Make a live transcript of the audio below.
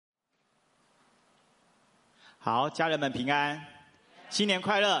好，家人们平安，新年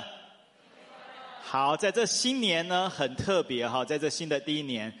快乐。好，在这新年呢很特别哈，在这新的第一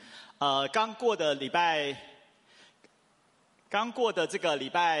年，刚过的这个礼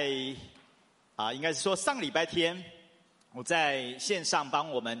拜应该是说上礼拜天，我在线上帮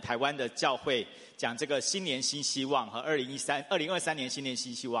我们台湾的教会讲这个新年新希望和2023年新年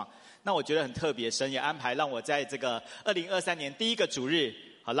新希望。那我觉得很特别，神也安排让我在这个2023年第一个主日，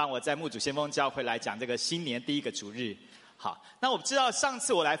好，让我在牧主先锋教会来讲这个新年第一个主日。好，那我知道上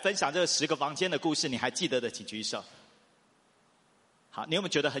次我来分享这个10个房间的故事，你还记得的请举手。好，你有没有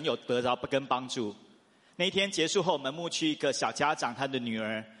觉得很有得着跟帮助？那一天结束后，我们牧区一个小家长，他的女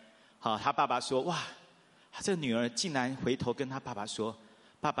儿，好，他爸爸说，哇，他这个女儿竟然回头跟他爸爸说，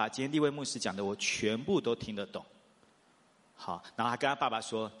爸爸，今天立位牧师讲的我全部都听得懂。好，然后他跟他爸爸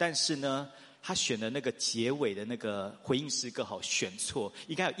说，但是呢，他选的那个结尾的那个回应诗歌好选错，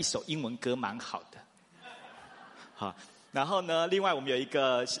应该有一首英文歌蛮好的。好，然后呢，另外我们有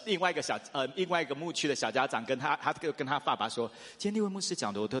另外一个牧区的小家长跟他跟他爸爸说，今天立位牧师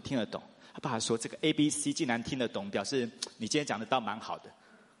讲的我都听得懂。他爸爸说，这个 ABC 竟然听得懂，表示你今天讲的倒蛮好的。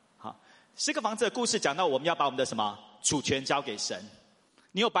好，10个房子的故事讲到我们要把我们的什么主权交给神。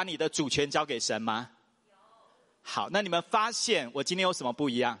你有把你的主权交给神吗？有。好，那你们发现我今天有什么不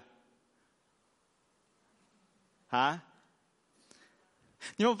一样？啊？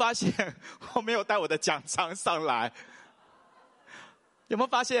你有没有发现我没有带我的奖章上来？有没有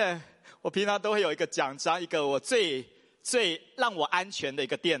发现我平常都会有一个奖章，一个我最让我安全的一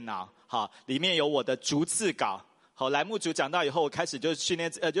个电脑，好，里面有我的逐字稿。好，来牧主讲到以后，我开始就训练，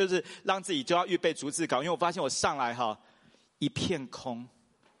就是让自己就要预备逐字稿，因为我发现我上来一片空，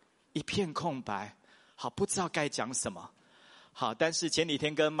一片空白，好，不知道该讲什么。好，但是前几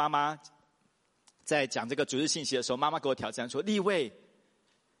天跟妈妈在讲这个主日信息的时候，妈妈给我挑战说，立位，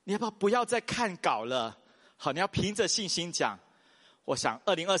你要不要再看稿了？好，你要凭着信心讲。我想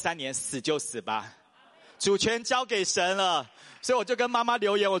2023年死就死吧，主权交给神了。所以我就跟妈妈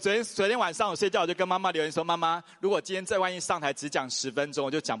留言，我昨天晚上我睡觉，我就跟妈妈留言说，妈妈，如果今天再万一上台只讲10分钟，我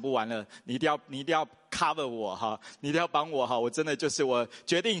就讲不完了，你一定要 cover 我哈，你一定要帮我哈，我真的就是我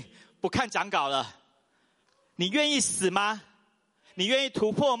决定不看讲稿了。你愿意死吗？你愿意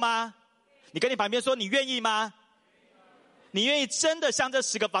突破吗？你跟你旁边说，你愿意吗？你愿意真的像这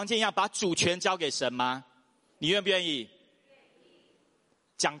10个房间一样把主权交给神吗？你愿不愿意？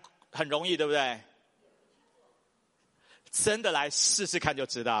讲很容易，对不对？真的来试试看就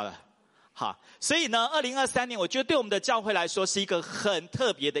知道了。好，所以呢，2023年我觉得对我们的教会来说是一个很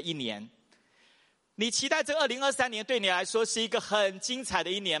特别的一年。你期待这2023年对你来说是一个很精彩的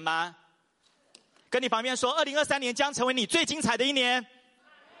一年吗？跟你旁边说，2023年将成为你最精彩的一年。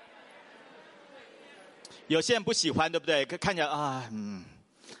有些人不喜欢，对不对？看起来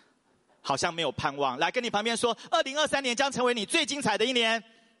好像没有盼望。来跟你旁边说，2023年将成为你最精彩的一年。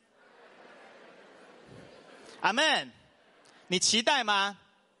阿们。你期待吗？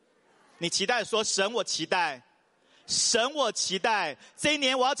你期待说，神我期待，神我期待，这一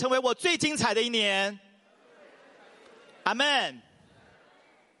年我要成为我最精彩的一年。阿们。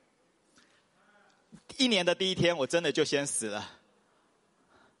一年的第一天我真的就先死了。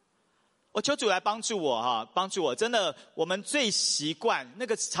我求主来帮助我帮助我。真的，我们最习惯那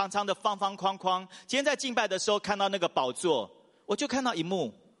个长长的方方框框。今天在敬拜的时候看到那个宝座，我就看到一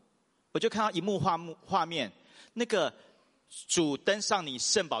幕画面，那个主登上你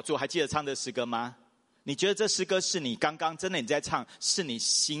圣宝座，还记得唱的诗歌吗？你觉得这诗歌是你刚刚真的你在唱，是你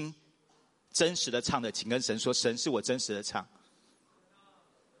心真实的唱的？请跟神说，神是我真实的唱。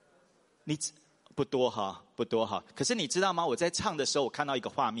你不多哈，可是你知道吗？我在唱的时候，我看到一个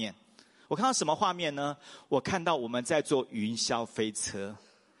画面。我看到什么画面呢？我看到我们在坐云霄飞车。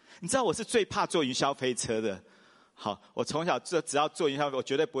你知道我是最怕坐云霄飞车的。好，我从小只要坐云霄飞车，我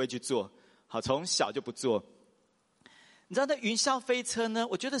绝对不会去坐。好，从小就不坐。你知道那云霄飞车呢？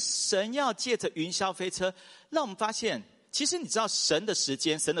我觉得神要借着云霄飞车，让我们发现，其实你知道神的时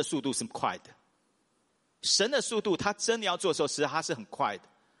间、神的速度是快的。神的速度，他真的要做的时候，实际上他是很快的。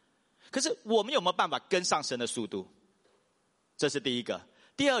可是我们有没有办法跟上神的速度？这是第一个。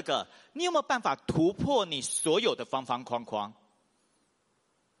第二个，你有没有办法突破你所有的方方框框，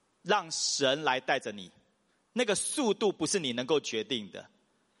让神来带着你？那个速度不是你能够决定的，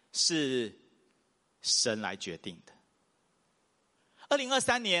是神来决定的。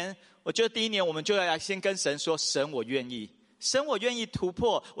2023年，我觉得第一年我们就要来先跟神说，神我愿意，神我愿意突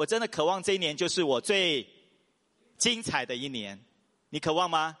破，我真的渴望这一年就是我最精彩的一年。你渴望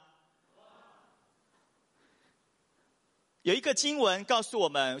吗？有一个经文告诉我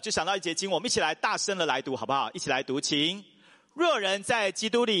们，就想到一节经文，我们一起来大声的来读好不好？一起来读，请。若有人在基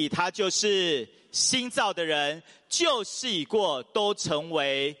督里，他就是新造的人，旧事已过，都成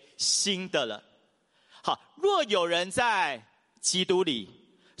为新的了。好，若有人在基督里，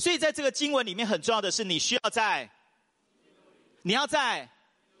所以在这个经文里面很重要的是，你要在。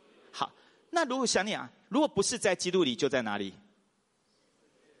好，那如果想你啊，如果不是在基督里，就在哪里？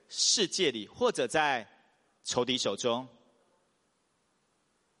世界里，或者在仇敌手中。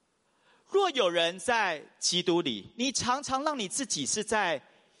若有人在基督里，你常常让你自己是在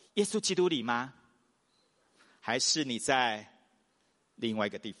耶稣基督里吗？还是你在另外一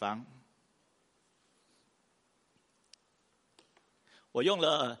个地方？我用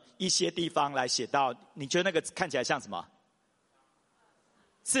了一些地方来写到，你觉得那个看起来像什么？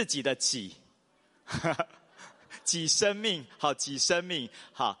自己的己，己生命，好，己生命，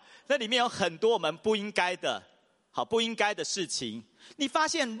好，那里面有很多我们不应该的事情。你发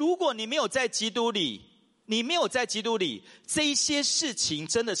现，如果你没有在基督里，这一些事情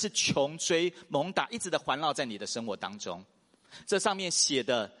真的是穷追猛打，一直的环绕在你的生活当中。这上面写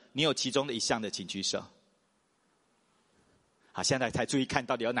的，你有其中的一项的，请举手。好，现在才注意看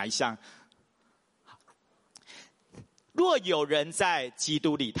到底有哪一项。若有人在基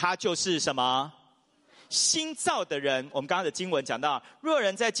督里，他就是什么？新造的人。我们刚刚的经文讲到，若有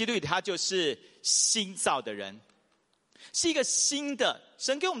人在基督里，他就是新造的人，是一个新的。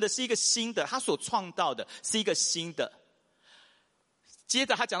神给我们的是一个新的，他所创造的是一个新的。接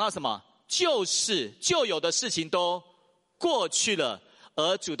着他讲到什么？旧有的事情都过去了，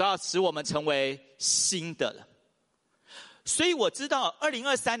而主要使我们成为新的了。所以我知道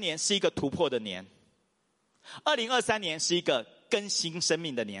2023年是一个突破的年，2023年是一个更新生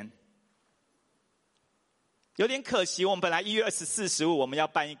命的年。有点可惜，我们本来1月24、15我们要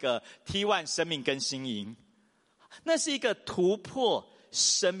办一个 T1 生命更新营，那是一个突破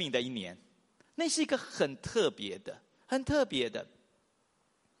生命的一年，那是一个很特别的。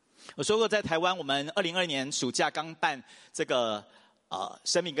我说过，在台湾我们2022年暑假刚办这个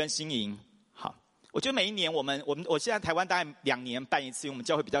生命更新营。好，我觉得每一年我现在台湾大概2年办一次，因为我们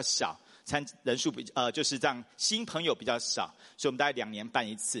教会比较小，人数就是这样，新朋友比较少，所以我们大概2年办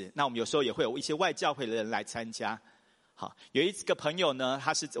一次。那我们有时候也会有一些外教会的人来参加。好，有一个朋友呢，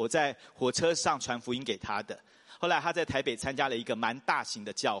他是我在火车上传福音给他的，后来他在台北参加了一个蛮大型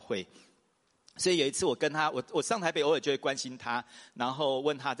的教会，所以有一次我跟他，我上台北偶尔就会关心他，然后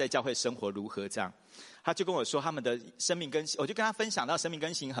问他在教会生活如何这样。他就跟我说他们的生命更新，我就跟他分享到生命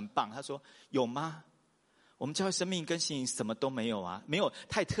更新很棒。他说有吗？我们教会生命更新什么都没有啊，没有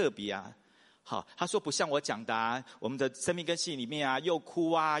太特别啊。好，他说不像我讲的啊，我们的生命更新里面啊，又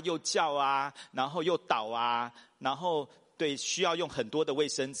哭啊，又叫啊，然后又倒啊，然后对需要用很多的卫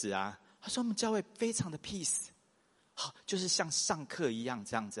生纸啊。他说我们教会非常的 peace， 好，就是像上课一样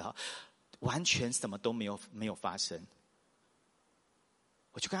这样子哈，完全什么都没有发生。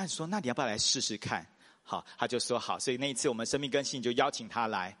我就跟他说，那你要不要来试试看？好，他就说好。所以那一次我们生命更新就邀请他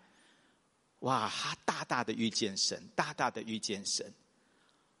来。哇，他大大的遇见神，大大的遇见神。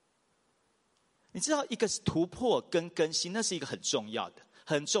你知道，一个突破跟更新，那是一个很重要的。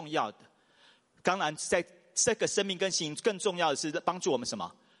当然，在这个生命更新，更重要的是帮助我们什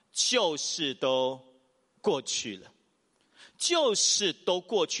么？旧事都过去了，旧事都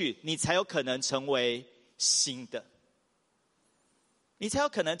过去，你才有可能成为新的。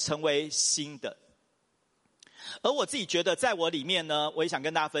而我自己觉得，在我里面呢，我也想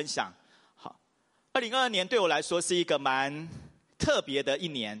跟大家分享。好，2022年对我来说是一个蛮特别的一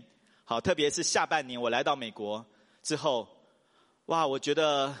年。好，特别是下半年我来到美国之后，哇，我觉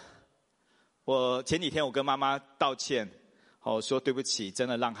得我前几天我跟妈妈道歉，好，说对不起，真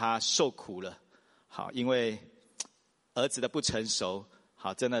的让她受苦了。好，因为儿子的不成熟，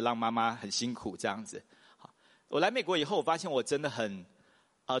好，真的让妈妈很辛苦这样子。好，我来美国以后，我发现我真的很，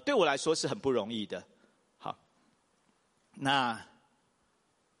对我来说是很不容易的。好，那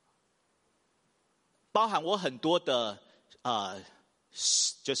包含我很多的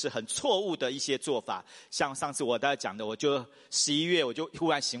就是很错误的一些做法，像上次我大概讲的，我就11月我就忽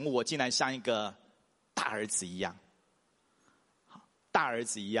然醒悟，我竟然像一个大儿子一样，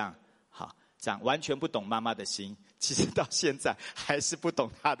好，这样完全不懂妈妈的心，其实到现在还是不懂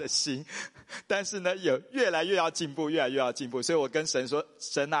她的心，但是呢，有越来越要进步，所以我跟神说，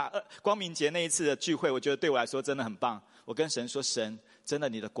神啊，光明节那一次的聚会，我觉得对我来说真的很棒。我跟神说，神，真的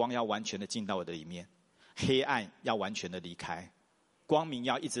你的光要完全的进到我的里面，黑暗要完全的离开。光明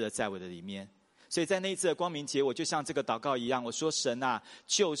要一直的在我的里面，所以在那一次的光明节，我就像这个祷告一样，我说神啊，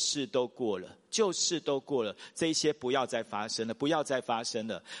旧事都过了，这一些不要再发生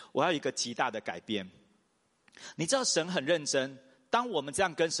了，我要有一个极大的改变。你知道神很认真，当我们这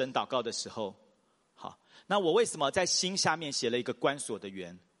样跟神祷告的时候，好，那我为什么在心下面写了一个关锁的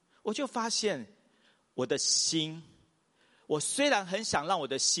园？我就发现我的心，我虽然很想让我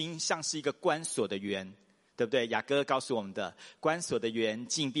的心像是一个关锁的园，对不对？雅歌告诉我们的，关锁的园，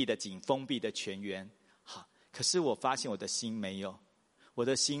禁闭的井，封闭的泉源。好，可是我发现我的心没有，我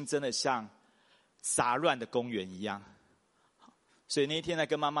的心真的像杂乱的公园一样。所以那一天在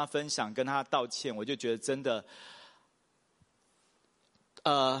跟妈妈分享，跟她道歉，我就觉得真的，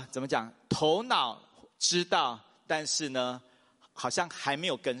怎么讲？头脑知道，但是呢，好像还没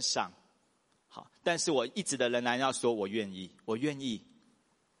有跟上。好，但是我一直的仍然要说，我愿意，我愿意。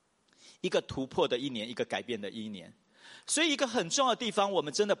一个突破的一年，一个改变的一年。所以一个很重要的地方，我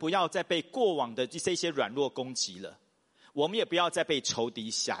们真的不要再被过往的这些软弱攻击了，我们也不要再被仇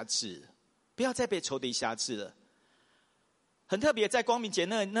敌辖制了，不要再被仇敌辖制了。很特别，在光明节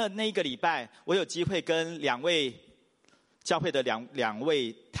那一个礼拜，我有机会跟两位教会的两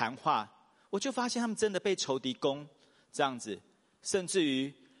位谈话，我就发现他们真的被仇敌攻这样子，甚至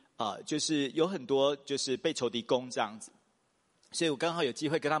于就是有很多就是被仇敌攻这样子，所以我刚好有机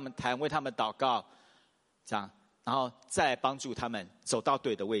会跟他们谈，为他们祷告，这样，然后再帮助他们走到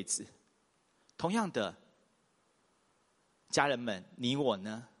对的位置。同样的，家人们，你我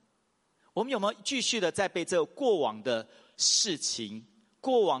呢？我们有没有继续的在被这过往的事情、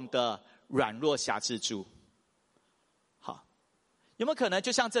过往的软弱辖制住？好，有没有可能就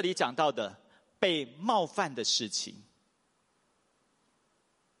像这里讲到的，被冒犯的事情、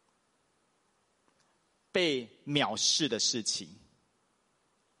被藐视的事情、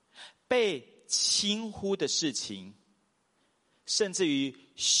被轻忽的事情，甚至于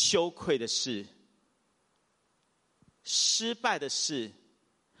羞愧的事、失败的事，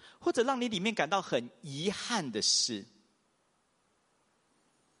或者让你里面感到很遗憾的事、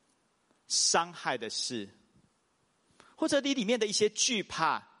伤害的事，或者你里面的一些惧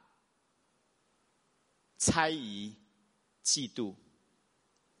怕、猜疑、嫉妒，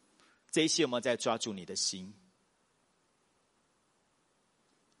这一些有没有在抓住你的心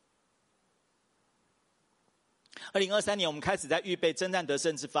？2023年我们开始在预备征战得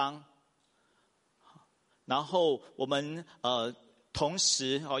胜之方，然后我们同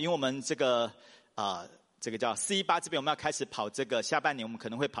时因为我们这个叫418这边我们要开始跑这个下半年我们可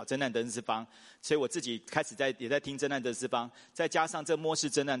能会跑征战得胜之方，所以我自己开始也在听征战得胜之方，再加上这末世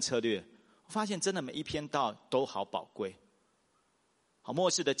征战策略，我发现真的每一篇道都好宝贵。好，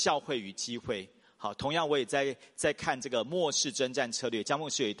末世的教会与机会。好，同样我也在看这个末世征战策略，江牧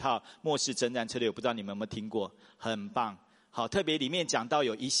师有一套末世征战策略，我不知道你们有没有听过，很棒。好，特别里面讲到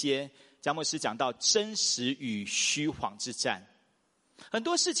有一些江牧师讲到真实与虚谎之战。很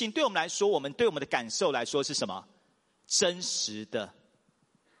多事情对我们来说，我们对我们的感受来说是什么？真实的。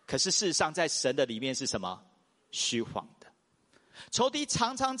可是事实上在神的里面是什么？虚谎的。仇敌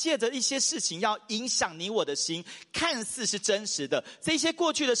常常借着一些事情要影响你我的心，看似是真实的，这些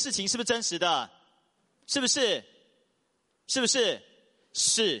过去的事情是不是真实的？是不是？是不是？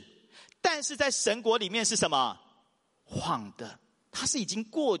是。但是在神国里面是什么？晃的，它是已经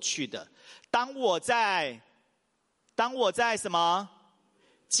过去的。当我在什么？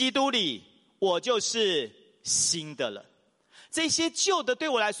基督里，我就是新的了。这些旧的对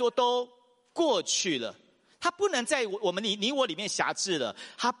我来说都过去了，它不能在我们你我里面辖制了，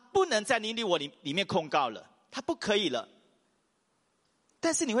它不能在你我里面控告了，它不可以了。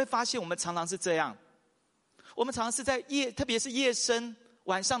但是你会发现，我们常常是这样，我们常常是在特别是夜深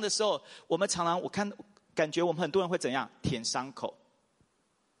晚上的时候，我们常常感觉我们很多人会怎样？舔伤口。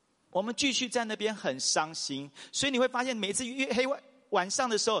我们继续在那边很伤心，所以你会发现，每一次晚上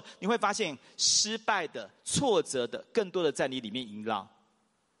的时候，你会发现失败的、挫折的，更多的在你里面萦绕。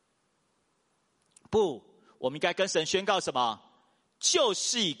不，我们应该跟神宣告什么？旧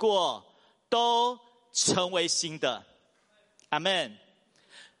事已过，都成为新的。阿们。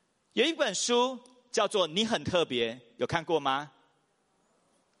有一本书叫做《你很特别》，有看过吗？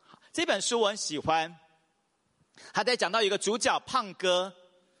这本书我很喜欢，他在讲到一个主角胖哥。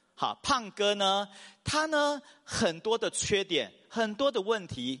好，胖哥呢，他呢很多的缺点，很多的问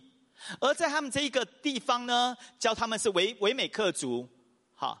题，而在他们这一个地方呢，叫他们是维美克族。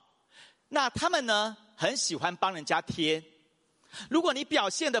好，那他们呢很喜欢帮人家贴，如果你表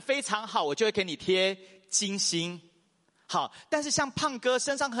现得非常好，我就会给你贴金星。好，但是像胖哥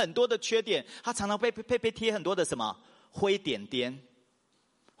身上很多的缺点，他常常被贴很多的什么灰点点。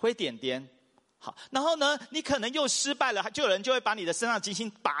好，然后呢，你可能又失败了，就有人就会把你的身上金星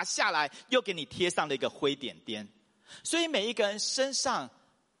拔下来，又给你贴上了一个灰点点。所以每一个人身上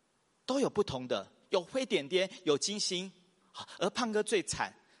都有不同的，有灰点点，有金星。而胖哥最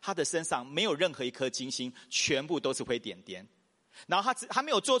惨，他的身上没有任何一颗金星，全部都是灰点点。然后他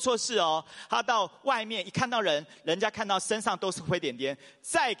没有做错事哦，他到外面一看到人，人家看到身上都是灰点点，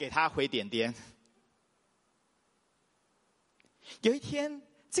再给他灰点点。有一天，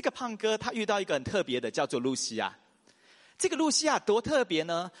这个胖哥他遇到一个很特别的，叫做露西亚。这个露西亚多特别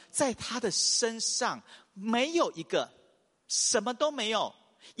呢？在他的身上没有一个，什么都没有，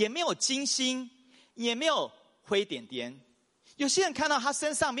也没有金星，也没有灰点点。有些人看到他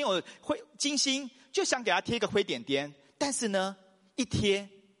身上没有金星，就想给他贴一个灰点点，但是呢，一贴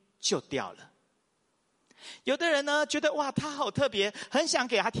就掉了。有的人呢，觉得哇，他好特别，很想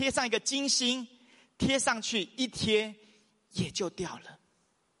给他贴上一个金星，贴上去一贴也就掉了。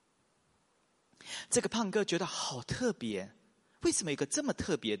这个胖哥觉得好特别，为什么有一个这么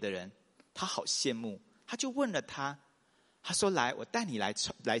特别的人？他好羡慕，他就问了他，他说：“来，我带你来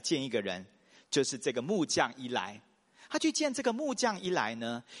见一个人，就是这个木匠一来。”他去见这个木匠一来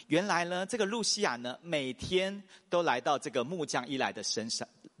呢，原来呢，这个露西亚呢，每天都来到这个木匠一来的身上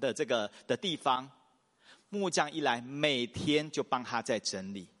的这个的地方。木匠一来，每天就帮他在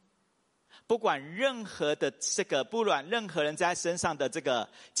整理，不管任何人在身上的这个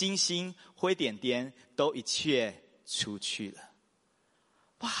金星灰点点，都一切除去了。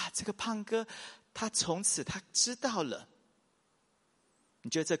哇，这个胖哥，他从此他知道了。你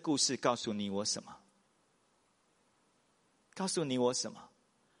觉得这故事告诉你我什么？告诉你我什么？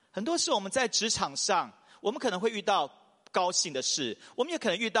很多时候我们在职场上，我们可能会遇到高兴的事，我们也可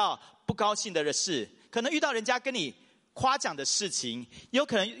能遇到不高兴的事，可能遇到人家跟你夸奖的事情，也有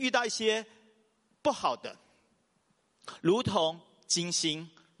可能遇到一些不好的，如同金星，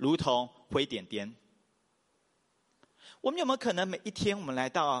如同灰点点。我们有没有可能每一天我们来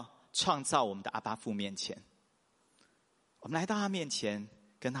到创造我们的阿爸父面前，我们来到他面前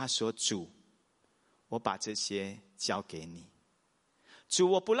跟他说：主，我把这些交给你。主，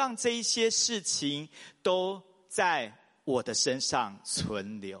我不让这一些事情都在我的身上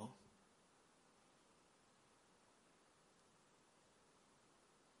存留。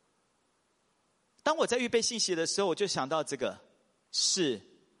当我在预备信息的时候，我就想到这个是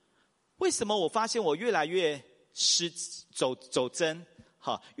为什么我发现我越来越走针，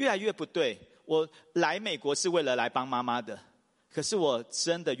越来越不对。我来美国是为了来帮妈妈的，可是我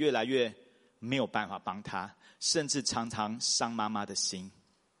真的越来越没有办法帮她，甚至常常伤妈妈的心。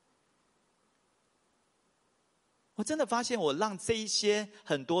我真的发现我让这一些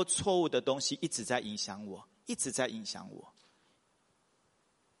很多错误的东西一直在影响我，一直在影响我。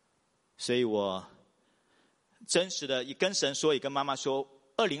所以我真实的也跟神说，也跟妈妈说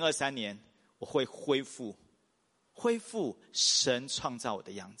，2023年我会恢复神创造我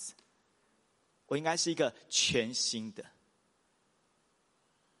的样子。我应该是一个全新的。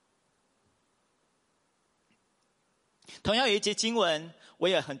同样有一节经文，我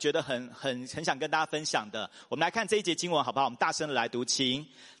也觉得很想跟大家分享的。我们来看这一节经文好不好？我们大声的来读，请。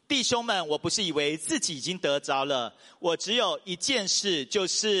弟兄们，我不是以为自己已经得着了，我只有一件事，就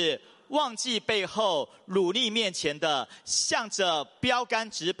是忘记背后，努力面前的，向着标杆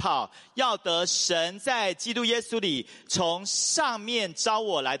直跑，要得神在基督耶稣里从上面招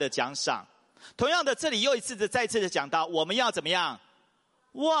我来的奖赏。同样的，这里又再一次的讲到，我们要怎么样？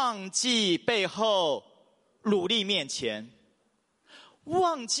忘记背后，努力面前。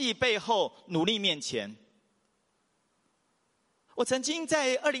忘记背后，努力面前。我曾经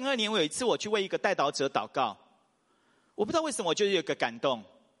在2022年，我有一次我去为一个代祷者祷告，我不知道为什么我就有一个感动。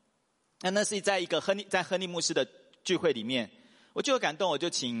那是在一个亨利牧师的聚会里面，我就有感动，我就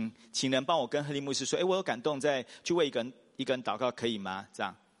请人帮我跟亨利牧师说：“我有感动，再去为一个人祷告，可以吗？”这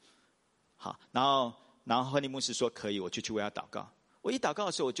样，好，然后亨利牧师说可以，我就去为他祷告。我一祷告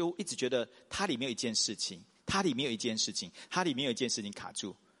的时候，我就一直觉得他里面有一件事情，他里面有一件事情卡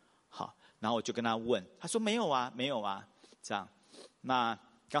住。好，然后我就跟他问，他说没有啊，这样。那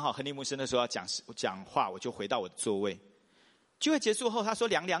刚好亨利牧师那时候要讲话，我就回到我的座位。聚会结束后，他说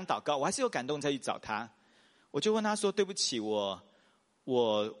两祷告，我还是有感动再去找他。我就问他说：“对不起，我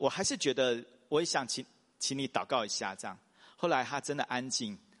还是觉得我也想请你祷告一下。”这样，后来他真的安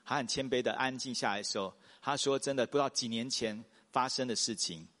静，他很谦卑的安静下来的时候，他说：“真的不知道几年前发生的事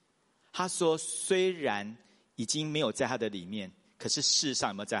情。”他说：“虽然已经没有在他的里面，可是事实上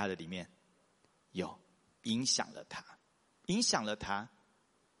有没有在他的里面？有，影响了他。”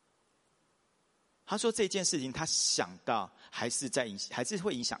他说这件事情他想到还是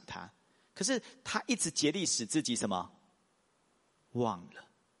会影响他，可是他一直竭力使自己什么忘了，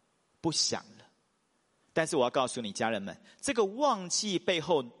不想了。但是我要告诉你家人们，这个忘记背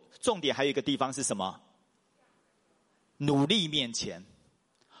后重点还有一个地方是什么？努力面前。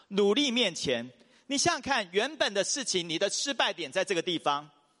你想想看，原本的事情，你的失败点在这个地方。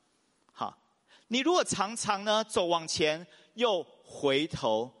好，你如果常常呢走往前，又回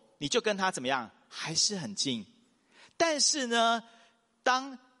头，你就跟他怎么样？还是很近。但是呢，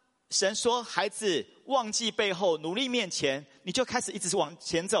当神说孩子忘记背后，努力面前，你就开始一直往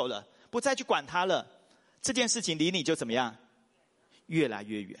前走了，不再去管他了。这件事情离你就怎么样？越来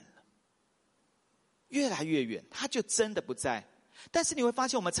越远了，越来越远，他就真的不在。但是你会发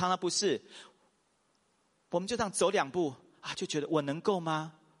现，我们常常不是，我们就这样走2步啊，就觉得我能够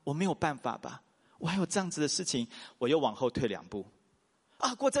吗？我没有办法吧？我还有这样子的事情，我又往后退2步。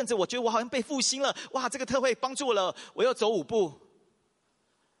啊，过阵子我觉得我好像被复兴了，哇，这个特会帮助我了，我又走5步。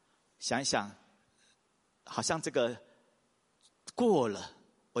想一想，好像这个过了，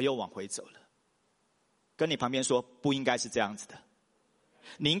我又往回走了。跟你旁边说，不应该是这样子的，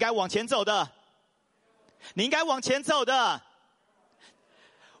你应该往前走的，你应该往前走的。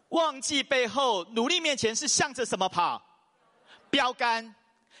忘记背后，努力面前，是向着什么跑？标杆，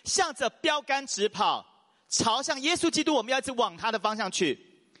向着标杆直跑，朝向耶稣基督，我们要一直往他的方向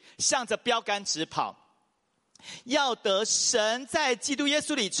去，向着标杆直跑，要得神在基督耶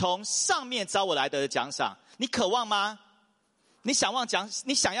稣里从上面招我来的奖赏。你渴望吗？你想要奖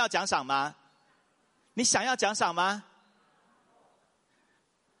赏吗？你想要奖赏吗？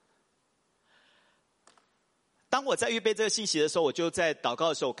当我在预备这个信息的时候，我就在祷告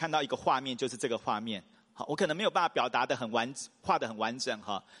的时候，我看到一个画面，就是这个画面。好，我可能没有办法表达的画得很完整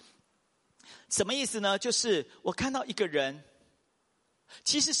哈。什么意思呢？就是我看到一个人，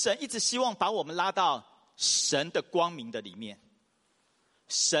其实神一直希望把我们拉到神的光明的里面，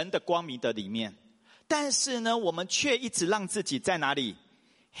神的光明的里面。但是呢，我们却一直让自己在哪里？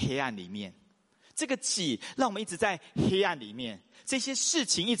黑暗里面。这个己让我们一直在黑暗里面，这些事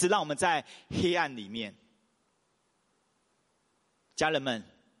情一直让我们在黑暗里面。家人们，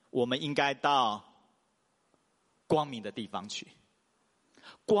我们应该到光明的地方去。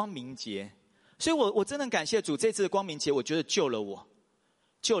光明节，所以我真的感谢主，这次的光明节，我觉得救了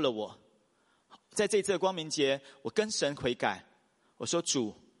我。在这次的光明节，我跟神悔改，我说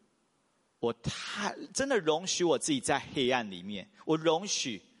主，我真的容许我自己在黑暗里面，我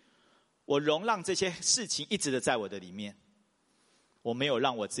容让这些事情一直的在我的里面，我没有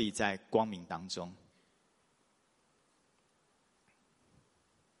让我自己在光明当中。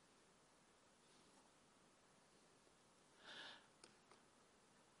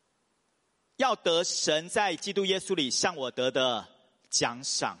要得神在基督耶稣里向我得的奖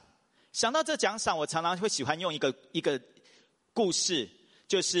赏。想到这奖赏，我常常会喜欢用一个故事，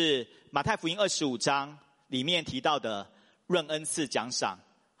就是马太福音25章里面提到的论恩赐奖赏。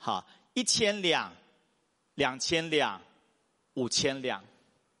好，1000两、2000两、5000两。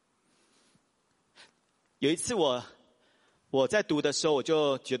有一次我在读的时候，我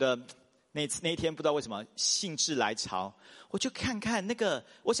就觉得那一天不知道为什么兴致来潮，我就看看那个，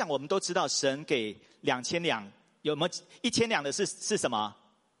我想我们都知道神给2000两，有没有1000两的是什么？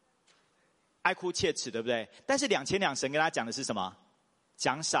哀哭切齿，对不对？但是2000两神跟他讲的是什么？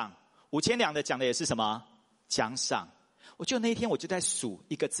奖赏。5000两的讲的也是什么？奖赏。我就那一天我就在数，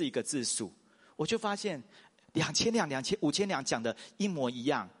一个字一个字数，我就发现2000两、5000两讲的一模一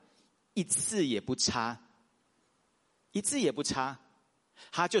样，一字也不差，一字也不差。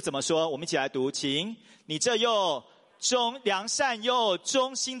他就怎么说？我们一起来读，请。你这又良善又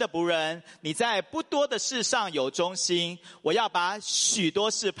忠心的仆人，你在不多的事上有忠心，我要把许多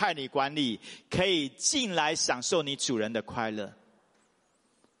事派你管理，可以进来享受你主人的快乐。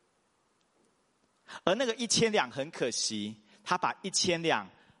而那个1000两很可惜，他把1000两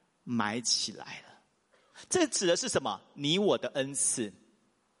埋起来了。这指的是什么？你我的恩赐。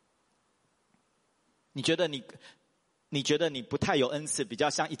你觉得你不太有恩赐，比较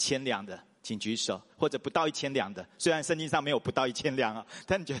像1000两的，请举手；或者不到1000两的，虽然圣经上没有不到1000两啊，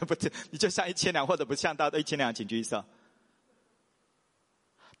但你觉得不是，你就像1000两，或者不像到1000两，请举手。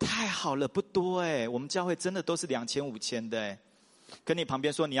太好了，不多哎，我们教会真的都是2000、5000的哎。跟你旁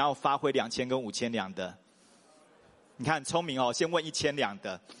边说你要发挥2000跟5000两的，你看很聪明哦，先问1000两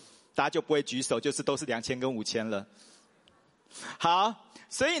的，大家就不会举手，就是都是2000跟5000了。好，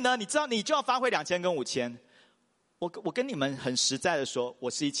所以呢，你知道你就要发挥2000跟5000。我跟你们很实在的说，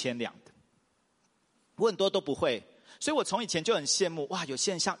我是1000两的，我很多都不会，所以我从以前就很羡慕，哇，有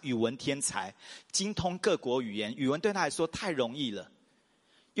些人像语文天才，精通各国语言，语文对他来说太容易了。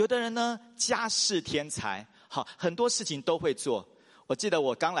有的人呢，家世天才，好，很多事情都会做。我记得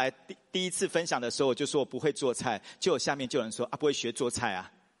我刚来第一次分享的时候，我就说我不会做菜，就有下面就有人说啊，不会学做菜啊。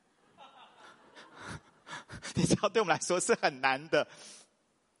你知道对我们来说是很难的。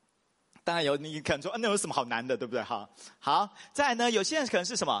当然有，你可能说那有什么好难的，对不对？好，再来呢，有些人可能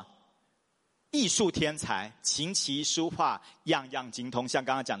是什么艺术天才，琴棋书画样样精通，像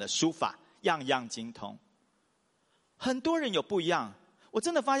刚刚讲的书法样样精通。很多人有不一样，我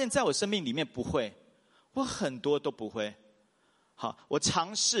真的发现在我生命里面不会，我很多都不会。好，我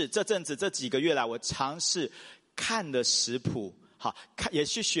尝试这阵子这几个月来，我尝试看了食谱，好，看也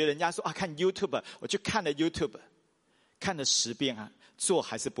去学人家说看 YouTube， 我去看了 YouTube， 看了10遍做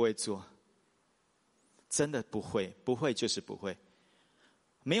还是不会做，真的不会，不会就是不会，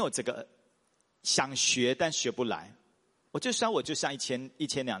没有这个想学但学不来。我就像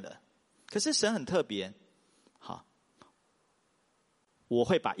1000两的，可是神很特别，好，我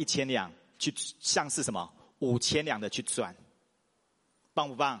会把1000两去像是什么5000两的去赚，棒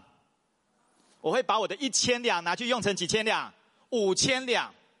不棒？我会把我的1000两拿去用成几千两？5000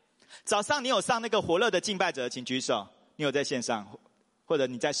两。早上你有上那个火热的敬拜者，请举手。你有在线上，或者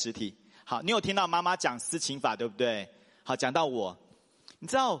你在实体？好，你有听到妈妈讲司琴法，对不对？好，讲到我，你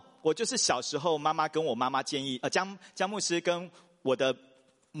知道我就是小时候妈妈跟我妈妈建议，江牧师跟我的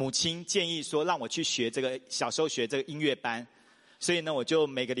母亲建议说，让我去学这个，小时候学这个音乐班。所以呢，我就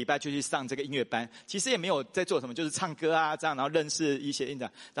每个礼拜就去上这个音乐班。其实也没有在做什么，就是唱歌啊这样，然后认识一些音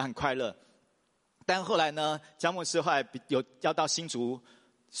长，但很快乐。但后来呢，江牧师后来要到新竹，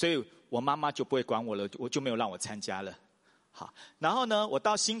所以我妈妈就不会管我了，我就没有让我参加了。好，然后呢，我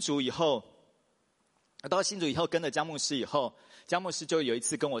到新竹以后跟着江牧师以后，江牧师就有一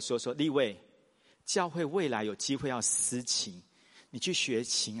次跟我说立位，教会未来有机会要司琴，你去学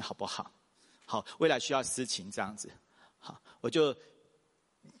琴好不好？好，未来需要司琴这样子。好，我就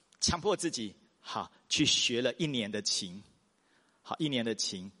强迫自己好去学了1年的琴。好，1年的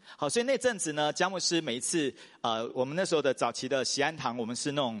琴。好，所以那阵子呢，江牧师每一次我们那时候的早期的喜安堂，我们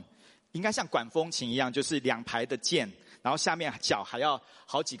是那种应该像管风琴一样，就是2排的键，然后下面脚还要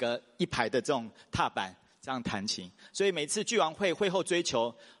好几个1排的这种踏板，这样弹琴。所以每次聚完会后追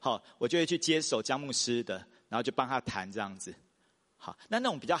求，好，我就会去接手江牧师的，然后就帮他弹这样子。好，那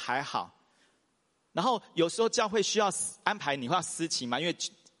种比较还好。然后有时候教会需要安排你要司琴嘛，因为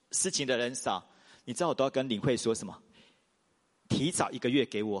司琴的人少，你知道我都要跟领会说什么？提早1个月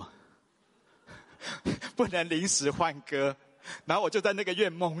给我，不能临时换歌。然后我就在那个月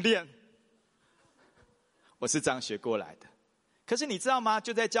猛练，我是这样学过来的。可是你知道吗？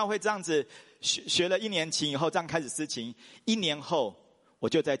就在教会这样子学了1年琴以后，这样开始司琴，1年后我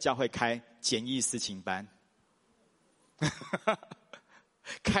就在教会开简易司琴班。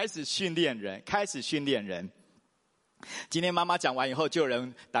开始训练人。今天妈妈讲完以后，就有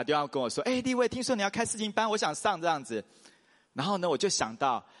人打电话跟我说：“立位，听说你要开司琴班，我想上这样子。”然后呢，我就想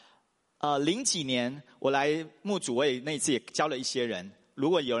到，00几年我来牧主，我也那一次也教了一些人。如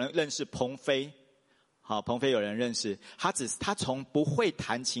果有人认识鹏飞，好，鹏飞有人认识，他从不会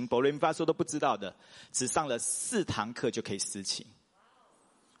弹琴，哆来咪发嗦都不知道的，只上了4堂课就可以司琴。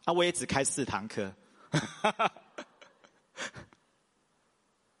我也只开4堂课。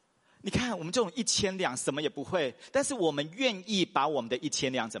你看我们这种1000两什么也不会，但是我们愿意把我们的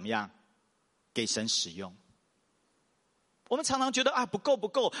1000两怎么样给神使用。我们常常觉得不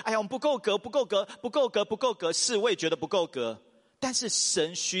够，哎呀我们不够格，是我也觉得不够格，但是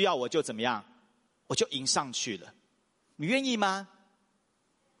神需要我就怎么样，我就迎上去了。你愿意吗？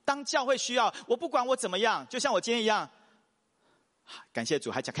当教会需要，我不管我怎么样，就像我今天一样，感谢主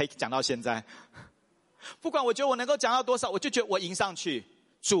还可以讲到现在，不管我觉得我能够讲到多少，我就觉得我迎上去。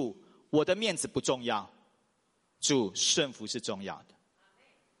主，我的面子不重要，主，顺服是重要的。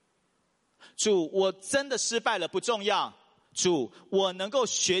主，我真的失败了不重要，主，我能够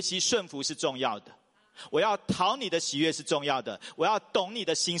学习顺服是重要的。我要讨你的喜悦是重要的，我要懂你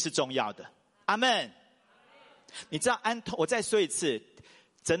的心是重要的。阿们。你知道我再说一次，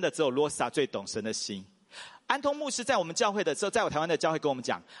真的只有罗萨最懂神的心。安通牧师在我们教会的时候，在我台湾的教会跟我们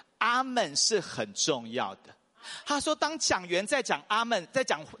讲，阿们是很重要的。他说当讲员在讲阿们，在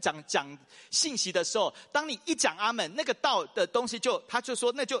讲信息的时候，当你一讲阿们，那个道的东西他就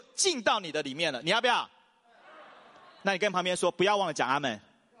说那就进到你的里面了，你要不要？那你跟旁边说不要忘了讲阿们。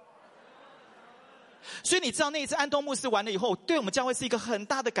所以你知道那一次安东牧师完了以后，对我们教会是一个很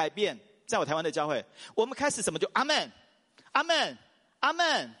大的改变。在我台湾的教会，我们开始什么就阿们阿们阿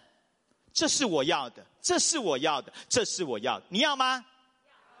们，这是我要的，这是我要的，这是我要的，你要吗？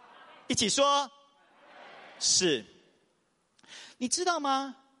一起说是。你知道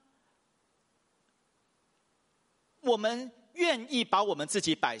吗？我们愿意把我们自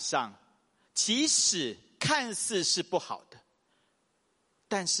己摆上，即使看似是不好的，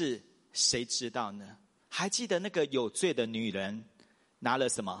但是谁知道呢？还记得那个有罪的女人拿了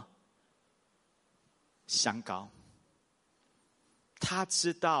什么？香膏。她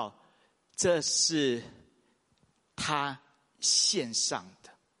知道这是她献上的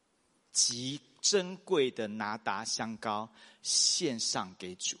极珍贵的拿达香膏，献上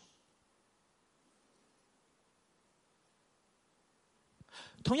给主。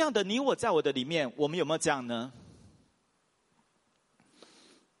同样的，你我在我的里面，我们有没有这样呢？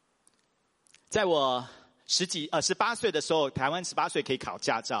在我18岁的时候，台湾18岁可以考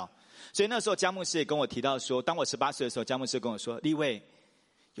驾照，所以那时候姜牧师也跟我提到说，当我18岁的时候，姜牧师跟我说，立位，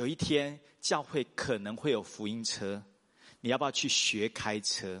有一天教会可能会有福音车，你要不要去学开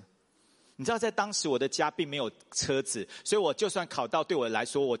车？你知道在当时我的家并没有车子，所以我就算考到，对我来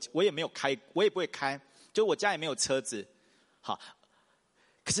说我也没有开，我也不会开，就我家也没有车子。好，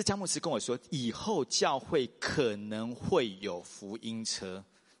可是姜牧师跟我说，以后教会可能会有福音车，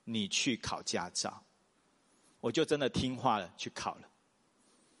你去考驾照。我就真的听话了，去考了。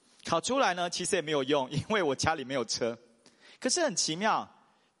考出来呢，其实也没有用，因为我家里没有车。可是很奇妙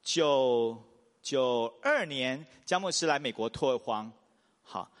，92年姜牧师来美国拓荒，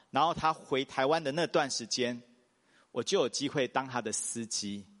好，然后他回台湾的那段时间，我就有机会当他的司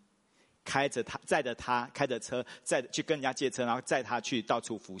机，载着他开着车，去跟人家借车，然后载他去到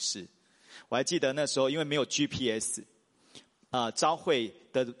处服侍。我还记得那时候因为没有 GPS，召会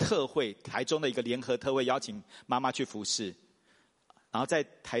的特会，台中的一个联合特会邀请妈妈去服侍，然后在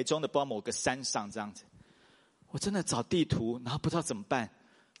台中的不知道某个山上这样子，我真的找地图，然后不知道怎么办，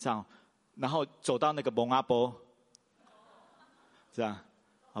这样，然后走到那个蒙阿波，这样，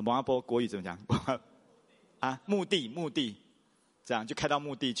蒙阿波国语怎么讲？墓地，这样就开到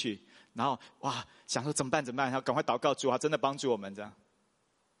墓地去，然后哇，想说怎么办，然后赶快祷告主啊，真的帮助我们这样。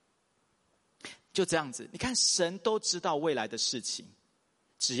就这样子，你看神都知道未来的事情，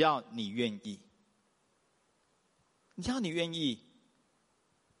只要你愿意，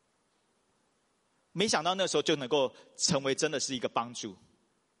没想到那时候就能够成为真的是一个帮助。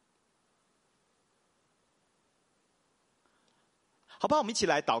好吧，我们一起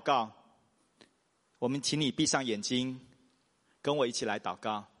来祷告。我们请你闭上眼睛，跟我一起来祷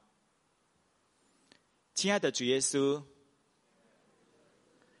告。亲爱的主耶稣，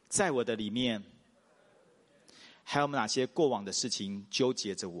在我的里面还有哪些过往的事情纠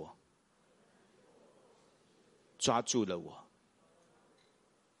结着我，抓住了我？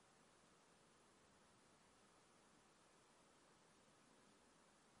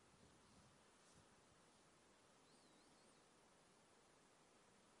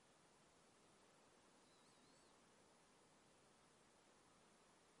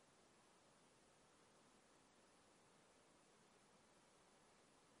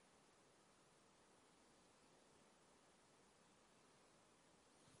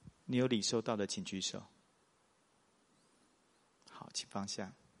你有领受到的，请举手。好，请放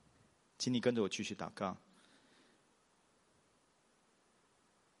下。请你跟着我继续祷告。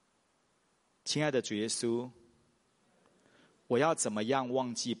亲爱的主耶稣，我要怎么样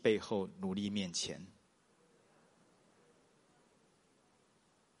忘记背后，努力面前？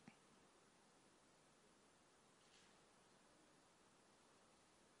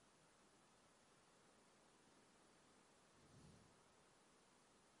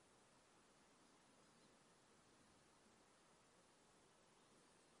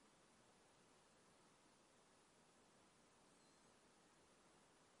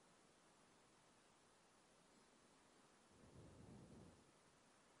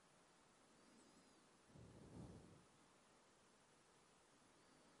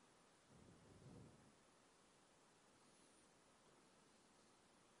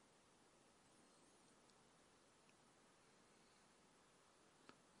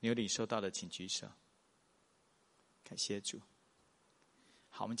你有领受到的，请举手。感谢主。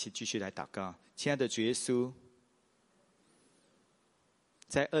好，我们一起继续来祷告。亲爱的主耶稣，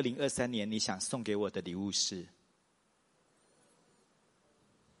在2023年，你想送给我的礼物是？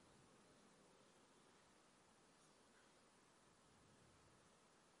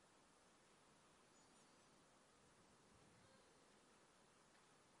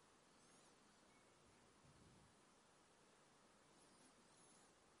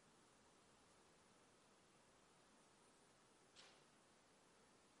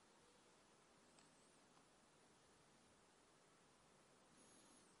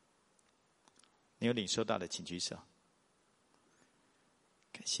你有领受到的，请举手。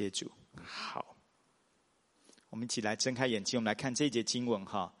感谢主。好，我们一起来睁开眼睛，我们来看这一节经文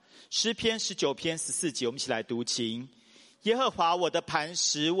哈。诗篇19篇14节，我们一起来读经。耶和华我的磐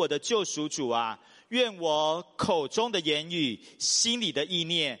石，我的救赎主啊，愿我口中的言语，心里的意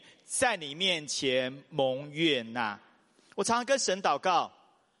念，在你面前蒙悦纳。我常常跟神祷告，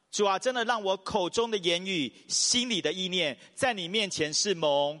主啊，真的让我口中的言语，心里的意念，在你面前是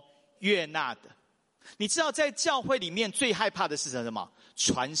蒙悦纳的。你知道在教会里面最害怕的是什么？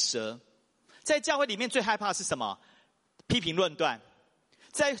传舌。在教会里面最害怕的是什么？批评论断。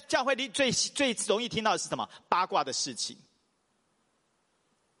在教会里最容易听到的是什么？八卦的事情。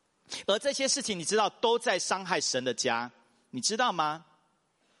而这些事情你知道都在伤害神的家，你知道吗？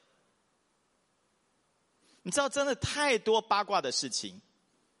你知道真的太多八卦的事情。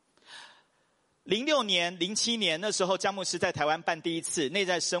06年、07年那时候，江牧师在台湾办第一次内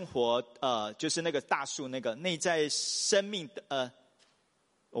在生活，就是那个大树那个内在生命的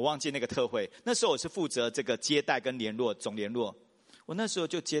我忘记那个特会。那时候我是负责这个接待跟联络总联络。我那时候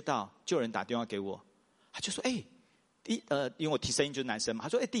就接到就有人打电话给我，他就说：“因为我提声音就是男生嘛，他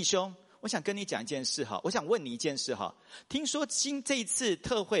说：弟兄，我想跟你讲一件事哈，我想问你一件事哈。听说这一次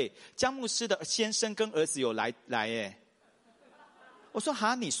特会，江牧师的先生跟儿子有来耶。”我说：“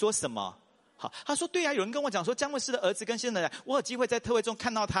哈，你说什么？”好，他说：“对啊，有人跟我讲说江牧师的儿子跟先生来，我有机会在特会中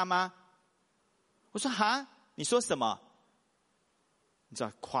看到他吗？”我说：“哈，你说什么？”你知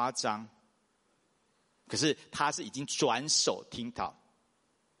道夸张，可是他是已经转手听到。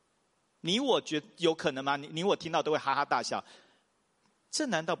你我觉得有可能吗？你我听到都会哈哈大笑。这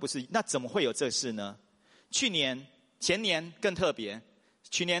难道不是？那怎么会有这事呢？去年、前年更特别。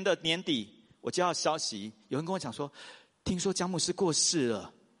去年的年底，我接到消息，有人跟我讲说，听说江牧师过世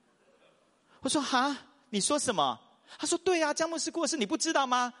了。我说：“哈，你说什么？”他说：“对啊，江牧师过世，你不知道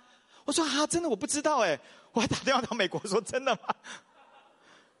吗？”我说：“哈，真的我不知道哎。”我还打电话到美国说：“真的吗？”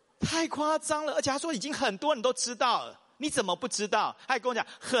太夸张了，而且他说已经很多人都知道了，你怎么不知道？他还跟我讲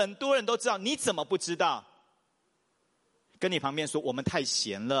很多人都知道，你怎么不知道？跟你旁边说我们太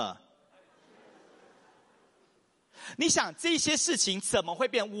闲了。你想这些事情怎么会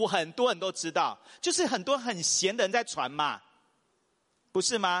变很多人都知道？就是很多很闲的人在传嘛，不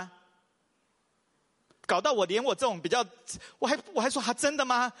是吗？搞到我连我这种比较，我还说他真的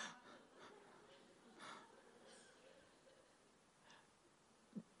吗？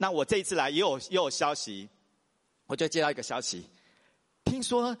那我这一次来也有消息，我就接到一个消息，听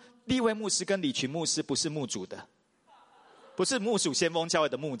说利未牧师跟李群牧师不是牧主的，不是牧属先锋教会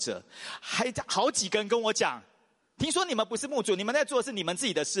的牧者，还好几个人跟我讲，听说你们不是牧主，你们在做的是你们自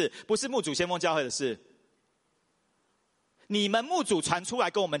己的事，不是牧主先锋教会的事。你们牧主传出来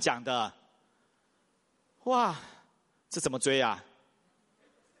跟我们讲的，哇，这怎么追啊？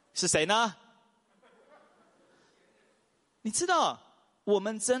是谁呢？你知道？我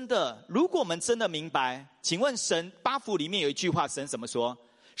们真的，如果我们真的明白，请问神八福里面有一句话，神怎么说？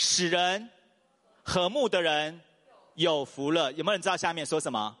使人和睦的人有福了。有没有人知道下面说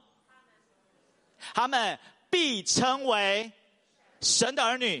什么？他们必称为神的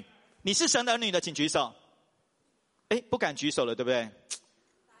儿女。你是神的儿女的，请举手。不敢举手了，对不对？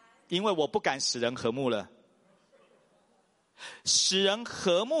因为我不敢使人和睦了。使人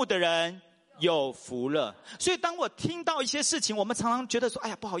和睦的人有福了。所以当我听到一些事情，我们常常觉得说，哎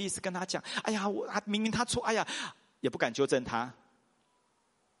呀，不好意思跟他讲，哎呀，明明他错，哎呀，也不敢纠正他。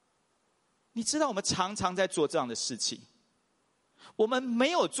你知道我们常常在做这样的事情，我们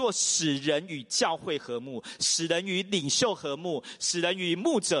没有做使人与教会和睦，使人与领袖和睦，使人与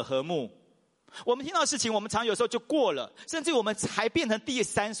牧者和睦。我们听到事情，我们常有时候就过了，甚至我们还变成第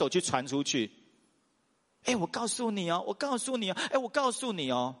三手去传出去。我告诉你哦，我告诉你哦，我告诉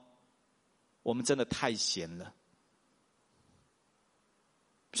你哦。我们真的太闲了，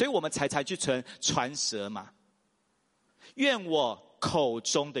所以我们才去传舌嘛。愿我口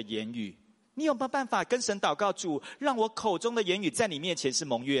中的言语，你有没有办法跟神祷告，主让我口中的言语在你面前是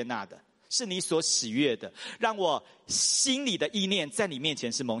蒙悦纳的，是你所喜悦的，让我心里的意念在你面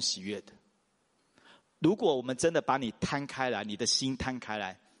前是蒙喜悦的。如果我们真的把你摊开来，你的心摊开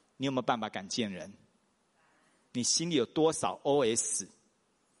来，你有没有办法敢见人？你心里有多少 OS？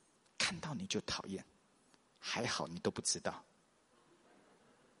 看到你就讨厌，还好你都不知道。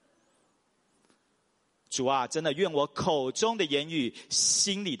主啊，真的愿我口中的言语，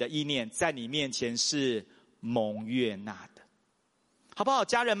心里的意念，在你面前是蒙悦纳的，好不好？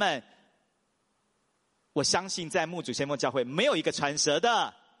家人们，我相信在牧主先锋教会没有一个传舌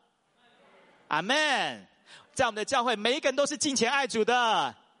的，阿们。在我们的教会，每一个人都是敬虔爱主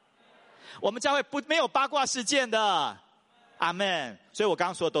的，我们教会没有八卦事件的，阿们。所以我刚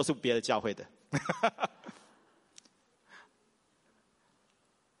刚说的都是别的教会的。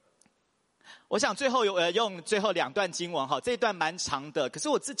我想最后用最后2段经文哈，这一段蛮长的，可是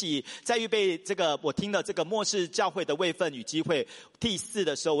我自己在预备这个我听了这个末世教会的位分与机会第4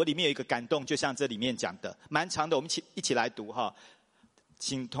的时候，我里面有一个感动，就像这里面讲的，蛮长的，我们一起来读哈，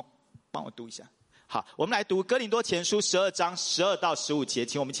请帮我读一下。好，我们来读哥林多前书12章12到15节，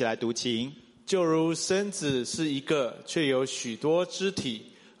请我们一起来读，请。就如身子是一个，却有许多肢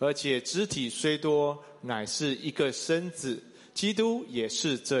体，而且肢体虽多，乃是一个身子。基督也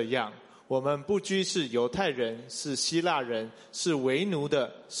是这样。我们不拘是犹太人，是希腊人，是为奴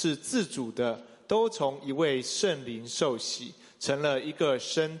的，是自主的，都从一位圣灵受洗，成了一个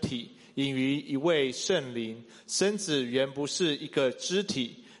身体，隐于一位圣灵。身子原不是一个肢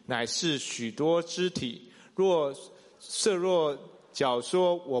体，乃是许多肢体。若脚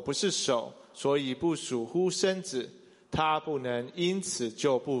说我不是手，所以不属乎身子，他不能因此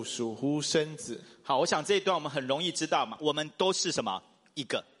就不属乎身子。好，我想这一段我们很容易知道嘛，我们都是什么？一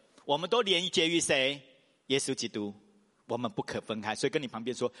个，我们都连结于谁？耶稣基督，我们不可分开。所以跟你旁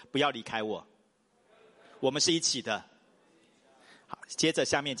边说，不要离开我，我们是一起的。好，接着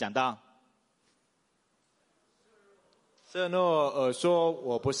下面讲到，这若耳说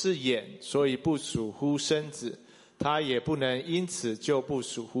我不是眼，所以不属乎身子，他也不能因此就不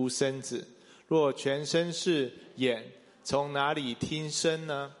属乎身子。若全身是眼，从哪里听声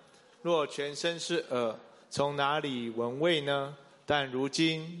呢？若全身是耳，从哪里闻味呢？但如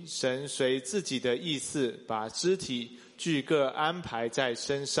今神随自己的意思，把肢体俱各安排在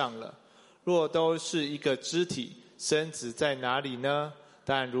身上了。若都是一个肢体，身子在哪里呢？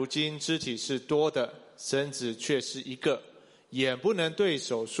但如今肢体是多的，身子却是一个。眼不能对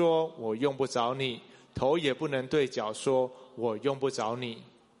手说我用不着你，头也不能对脚说我用不着你。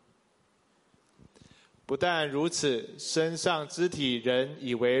不但如此，身上肢体人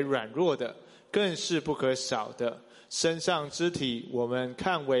以为软弱的，更是不可少的。身上肢体我们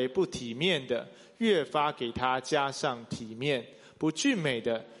看为不体面的，越发给它加上体面；不俊美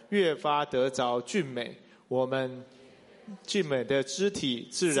的，越发得着俊美。我们俊美的肢体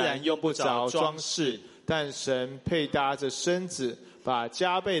自然用不着装饰，但神配搭着身子，把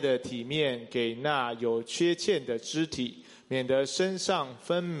加倍的体面给那有缺陷的肢体，免得身上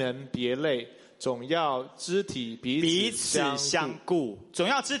分门别类，总要肢体彼此相顾。总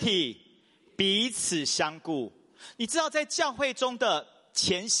要肢体彼此相顾。你知道在教会中的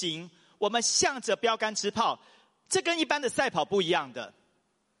前行，我们向着标杆直跑，这跟一般的赛跑不一样的。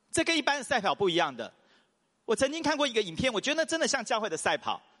我曾经看过一个影片，我觉得那真的像教会的赛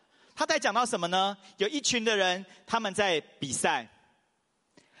跑。他在讲到什么呢？有一群的人，他们在比赛，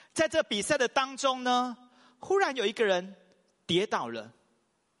在这比赛的当中呢，忽然有一个人跌倒了。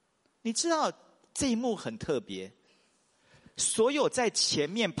你知道这一幕很特别，所有在前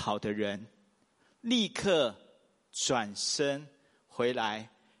面跑的人立刻转身回来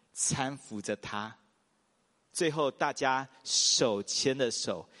搀扶着他，最后大家手牵着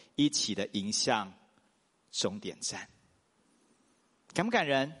手一起的迎向终点站。感不感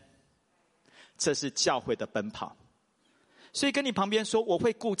人？这是教会的奔跑。所以跟你旁边说，我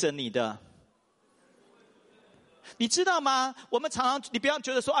会顾着你的。你知道吗？我们常常，你不要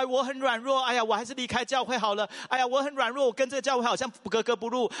觉得说，哎，我很软弱，哎呀，我还是离开教会好了。哎呀，我很软弱，我跟这个教会好像格格不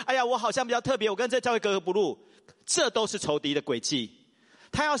入。哎呀，我好像比较特别，我跟这个教会格格不入。这都是仇敌的诡计，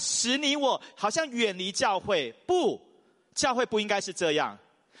他要使你我好像远离教会。不，教会不应该是这样。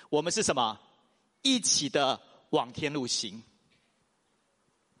我们是什么？一起的往天路行。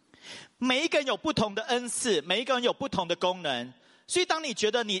每一个人有不同的恩赐，每一个人有不同的功能。所以当你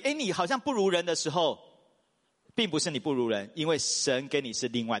觉得你好像不如人的时候，并不是你不如人，因为神给你是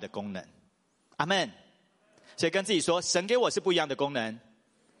另外的功能。阿们。所以跟自己说，神给我是不一样的功能。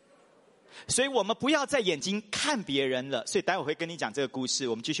所以我们不要再眼睛看别人了。所以待会会跟你讲这个故事，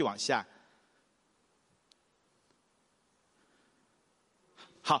我们继续往下。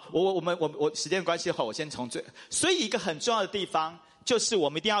好，我时间关系后，我先从最。所以一个很重要的地方，就是我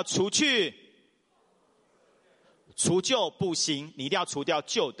们一定要除旧布新，你一定要除掉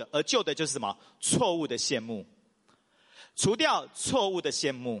旧的，而旧的就是什么？错误的羡慕。除掉错误的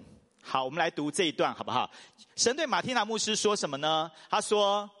羡慕。好，我们来读这一段好不好？神对马蒂娜牧师说什么呢？他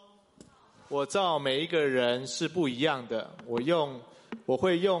说，我造每一个人是不一样的，我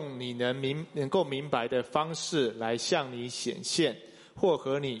会用你能够明白的方式来向你显现，或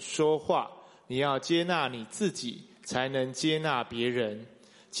和你说话。你要接纳你自己，才能接纳别人。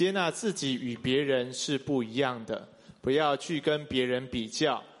接纳自己与别人是不一样的，不要去跟别人比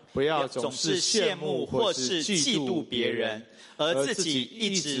较，不要总是羡慕或是嫉妒别人，而自己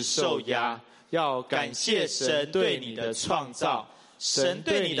一直受压。要感谢神对你的创造，神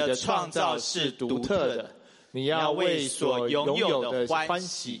对你的创造是独特的，你要为所拥有的欢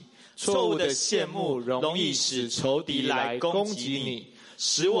喜。错误的羡慕容易使仇敌来攻击你，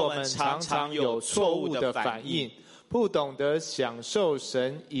使我们常常有错误的反应，不懂得享受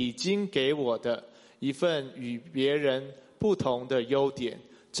神已经给我的一份与别人不同的优点，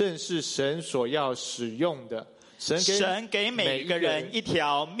正是神所要使用的。神给每一个人一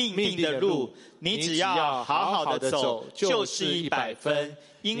条命定的路，你只要好好的走，就是100分，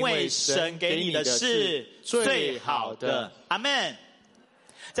因为神给你的是最好的。阿们。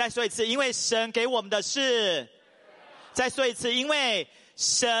再说一次，因为神给我们的是，再说一次，因为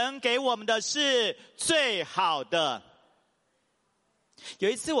神给我们的是最好的。有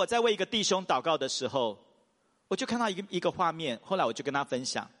一次我在为一个弟兄祷告的时候，我就看到一个画面，后来我就跟他分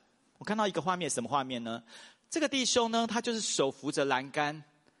享。我看到一个画面，什么画面呢？这个弟兄呢，他就是手扶着栏杆，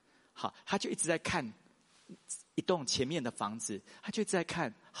好，他就一直在看一栋前面的房子，他就一直在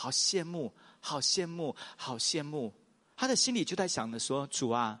看，好羡慕，好羡慕，好羡慕。他的心里就在想着说：主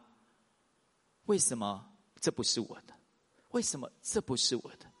啊，为什么这不是我的？为什么这不是我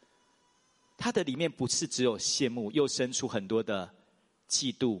的？他的里面不是只有羡慕，又生出很多的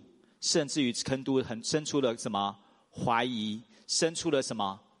嫉妒，甚至于生出了什么怀疑，生出了什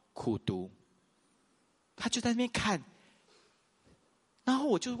么苦毒。他就在那边看，然后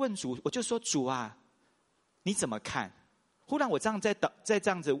我就问主，我就说：主啊，你怎么看？忽然我这样在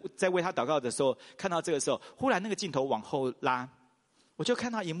这样子在为他祷告的时候，看到这个时候，忽然那个镜头往后拉，我就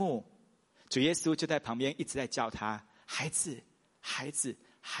看到一幕，主耶稣就在旁边一直在叫他：孩子，孩子，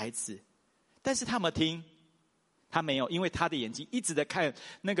孩子。但是他有没有听？他没有，因为他的眼睛一直在看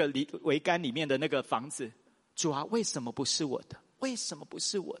那个桅杆里面的那个房子。主啊，为什么不是我的？为什么不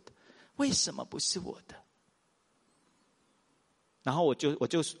是我的？为什么不是我的？然后我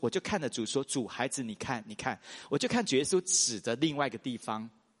就看着主说：主，孩子，你看，你看。我就看主耶稣指着另外一个地方，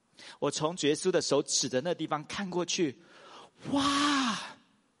我从主耶稣的手指着那地方看过去，哇，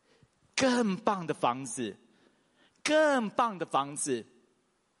更棒的房子，更棒的房子。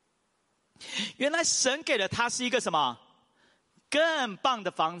原来神给了他是一个什么更棒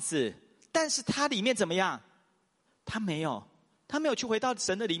的房子，但是他里面怎么样？他没有去回到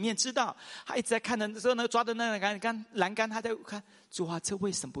神的里面，知道他一直在看的时候呢，抓着那个栏杆，他在看，主啊，这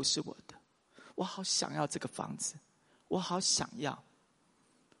为什么不是我的？我好想要这个房子，我好想要。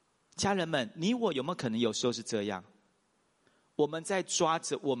家人们，你我有没有可能有时候是这样？我们在抓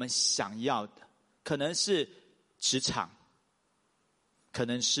着我们想要的，可能是职场，可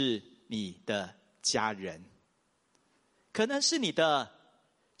能是你的家人，可能是你的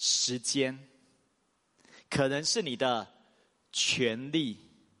时间，可能是你的权利，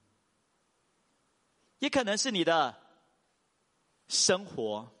也可能是你的生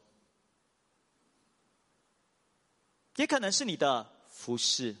活，也可能是你的服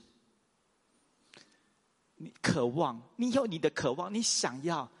事。你渴望，你有你的渴望，你想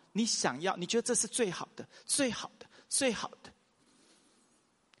要，你觉得这是最好的，最好的，最好的。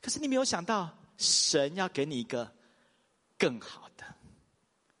可是你没有想到，神要给你一个更好的，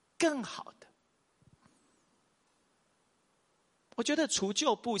更好的。我觉得除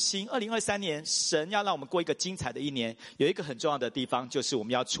旧布新，2023年神要让我们过一个精彩的一年，有一个很重要的地方，就是我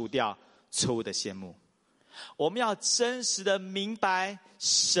们要除掉错误的羡慕。我们要真实的明白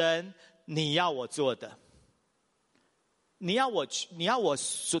神你要我做的，你要我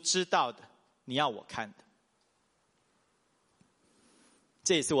所知道的，你要我看的。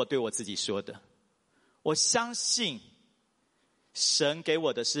这也是我对我自己说的，我相信神给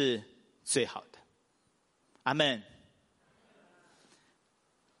我的是最好的。阿们。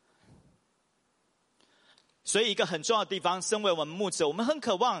所以一个很重要的地方，身为我们牧者，我们很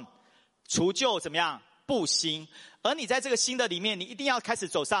渴望除旧怎么样布新，而你在这个新的里面，你一定要开始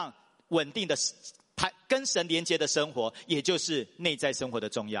走上稳定的跟神连结的生活，也就是内在生活的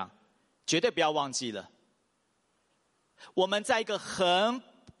重要。绝对不要忘记了，我们在一个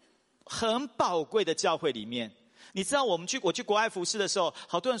很宝贵的教会里面。你知道我去国外服事的时候，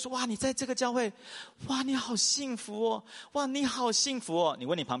好多人说：哇，你在这个教会，哇，你好幸福哦，哇，你好幸福哦。你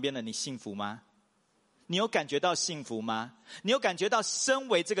问你旁边的，你幸福吗？你有感觉到幸福吗？你有感觉到身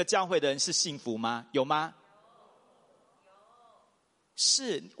为这个教会的人是幸福吗？有吗？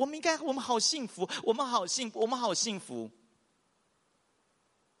是，我们好幸福，我们好幸福，我们好幸福。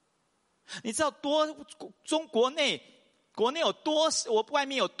你知道国内有外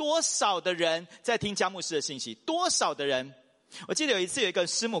面有多少的人在听姜牧师的信息？多少的人？我记得有一次有一个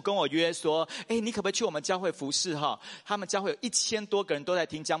师母跟我约说：你可不可以去我们教会服事哈？他们教会有1000多个人都在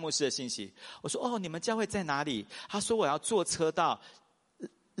听姜牧师的信息。我说：你们教会在哪里？他说：我要坐车到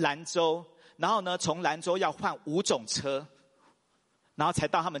兰州，然后呢从兰州要换5种车，然后才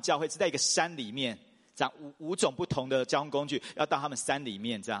到他们教会，是在一个山里面，这样5种不同的交通工具要到他们山里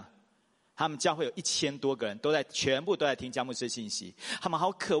面这样。他们教会有1000多个人全部都在听姜牧师的信息，他们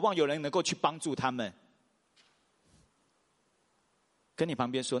好渴望有人能够去帮助他们。跟你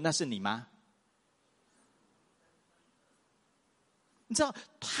旁边说，那是你吗？你知道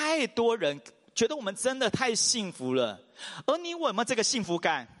太多人觉得我们真的太幸福了，而你我有没有这个幸福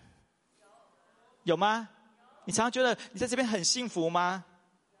感？有吗？你常常觉得你在这边很幸福吗？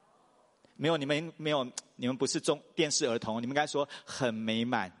没有，你们不是电视儿童，你们应该说很美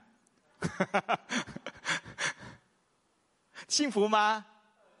满。幸福吗？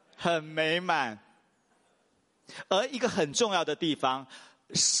很美满。而一个很重要的地方，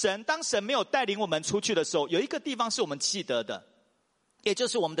当神没有带领我们出去的时候，有一个地方是我们记得的，也就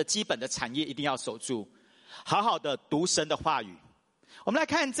是我们的基本的产业一定要守住，好好的读神的话语。我们来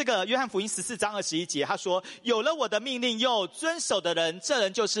看这个约翰福音14章21节，他说：有了我的命令又遵守的人，这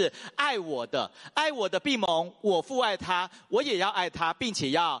人就是爱我的，爱我的必蒙我父爱他，我也要爱他，并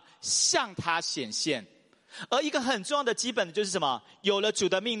且要向他显现。而一个很重要的基本的就是什么？有了主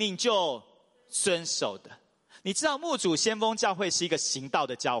的命令就遵守的。你知道牧主先锋教会是一个行道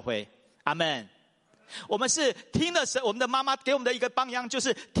的教会，阿们。我们是听了神，我们的妈妈给我们的一个榜样就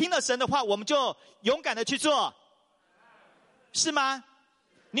是听了神的话，我们就勇敢的去做，是吗？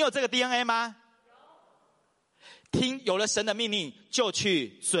你有这个 DNA 吗？有了神的命令就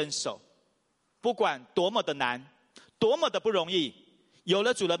去遵守，不管多么的难，多么的不容易，有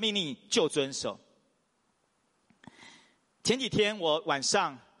了主的命令就遵守。前几天我晚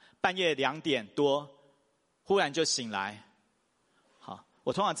上半夜2点多忽然就醒来，好，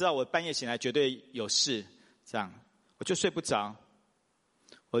我通常知道我半夜醒来绝对有事，这样我就睡不着，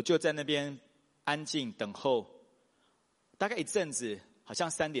我就在那边安静等候，大概一阵子，好像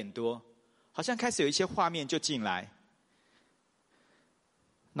3点多，好像开始有一些画面就进来，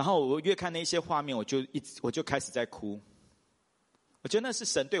然后我越看那些画面，我就开始在哭。我觉得那是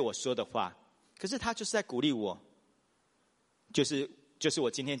神对我说的话，可是他就是在鼓励我，就是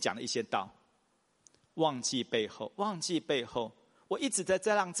我今天讲的一些道，忘记背后，忘记背后。我一直在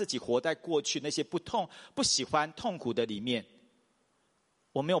让自己活在过去那些不喜欢痛苦的里面，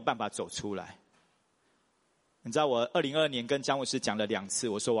我没有办法走出来。你知道我2022年跟江牧师讲了2次，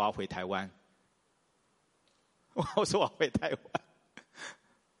我说我要回台湾，我说我要回台湾。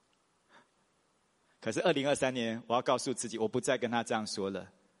可是2023年我要告诉自己，我不再跟他这样说了，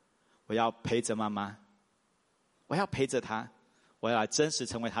我要陪着妈妈，我要陪着她，我要真实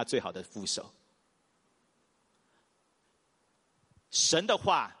成为她最好的副手。神的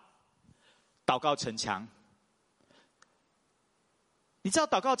话，祷告城墙。你知道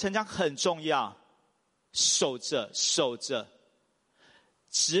祷告城墙很重要，守着。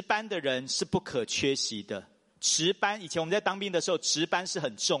值班的人是不可缺席的。值班，以前我们在当兵的时候，值班是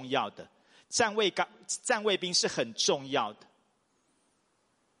很重要的，站卫兵是很重要的。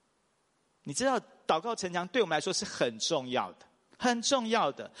你知道祷告城墙对我们来说是很重要的，很重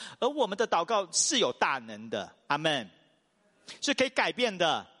要的。而我们的祷告是有大能的，阿们，是可以改变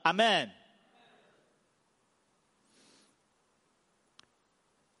的，阿们。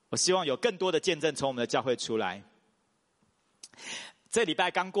我希望有更多的见证从我们的教会出来。这礼拜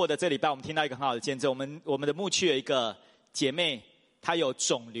刚过的这礼拜，我们听到一个很好的见证。我们的牧区有一个姐妹，她有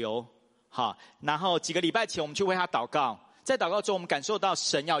肿瘤，好，然后几个礼拜前我们去为她祷告，在祷告中我们感受到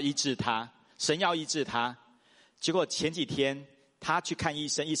神要医治她，神要医治她。结果前几天她去看医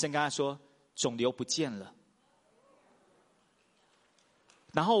生，医生跟她说肿瘤不见了。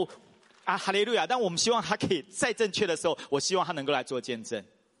然后哈利路亚！但我们希望她可以再正确的时候，我希望她能够来做见证。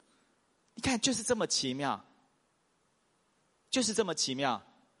你看，就是这么奇妙，就是这么奇妙。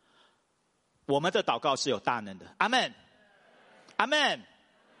我们的祷告是有大能的，阿们，阿们。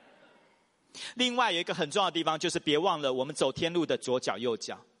另外有一个很重要的地方，就是别忘了我们走天路的左脚右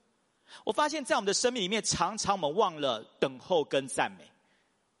脚。我发现在我们的生命里面，常常我们忘了等候跟赞美。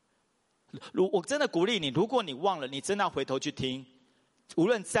我真的鼓励你，如果你忘了，你真的要回头去听。无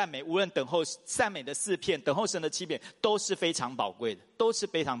论赞美，无论等候，赞美的4篇，等候神的7篇，都是非常宝贵的，都是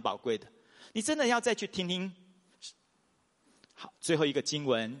非常宝贵的。你真的要再去听听。好，最后一个经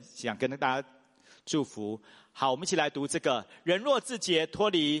文，想跟大家祝福。好，我们一起来读这个：人若自洁，脱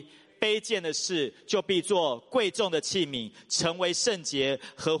离卑贱的事，就必做贵重的器皿，成为圣洁，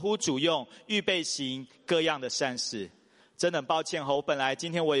合乎主用，预备行各样的善事。真的很抱歉，我本来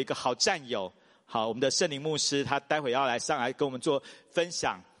今天我有一个好战友，好，我们的圣灵牧师，他待会要上来跟我们做分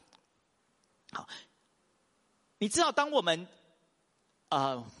享。好，你知道当我们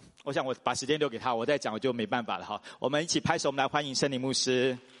我想我把时间留给他，我再讲我就没办法了哈。我们一起拍手，我们来欢迎圣灵牧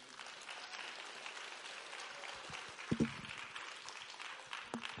师。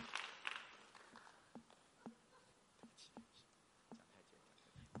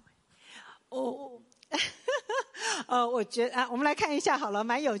我觉得我们来看一下好了，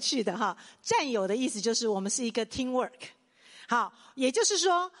蛮有趣的哈。战友的意思就是我们是一个 teamwork， 好，也就是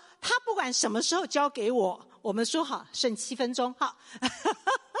说他不管什么时候交给我们说好剩7分钟，好。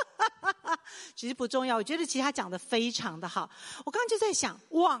其实不重要，我觉得其实他讲的非常的好。我刚刚就在想，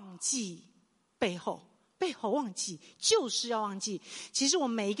忘记背后忘记，就是要忘记。其实我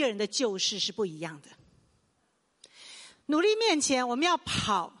们每一个人的旧事是不一样的。努力面前我们要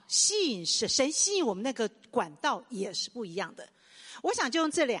跑，吸引神吸引我们那个管道也是不一样的。我想就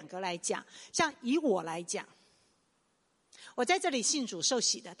用这2个来讲。像以我来讲，我在这里信主受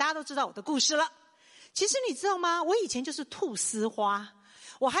洗的，大家都知道我的故事了。其实你知道吗？我以前就是菟丝花，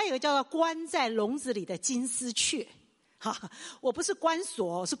我还有一个叫做关在笼子里的金丝雀。我不是关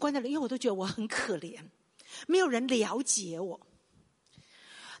锁，我是关在里，因为我都觉得我很可怜，没有人了解我。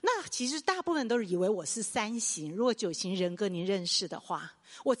那其实大部分都是以为我是3型，如果9型人格您认识的话，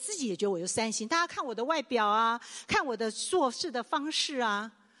我自己也觉得我有3型。大家看我的外表啊，看我的做事的方式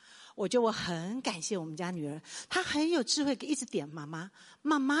啊，我觉得我很感谢我们家女儿，她很有智慧，一直点妈妈，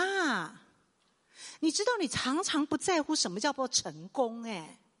妈妈，你知道你常常不在乎什么叫做成功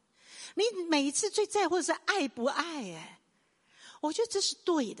你每一次最在乎的是爱不爱我觉得这是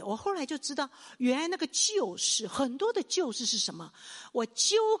对的。我后来就知道，原来那个旧事，很多的旧事是什么？我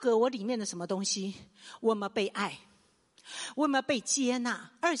纠葛我里面的什么东西？我有没有被爱？我有没有被接纳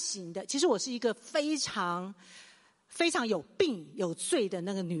？2型的，其实我是一个非常非常有病有罪的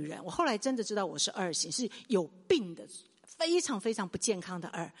那个女人。我后来真的知道我是2型，是有病的，非常非常不健康的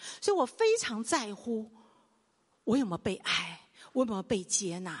2，所以我非常在乎我有没有被爱。我有没有被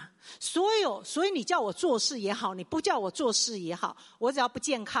接纳？所以你叫我做事也好，你不叫我做事也好，我只要不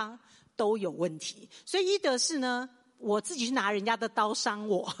健康都有问题。所以一德是呢，我自己去拿人家的刀伤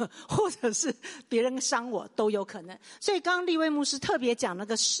我，或者是别人伤我都有可能。所以刚刚立威牧师特别讲那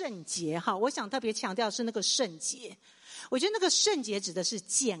个圣洁我想特别强调是那个圣洁。我觉得那个圣洁指的是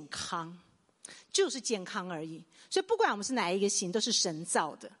健康，就是健康而已。所以不管我们是哪一个型，都是神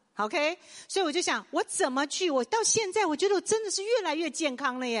造的。OK， 所以我就想，我怎么去？我到现在，我觉得我真的是越来越健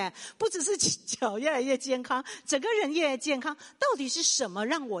康了耶！不只是脚越来越健康，整个人越来越健康。到底是什么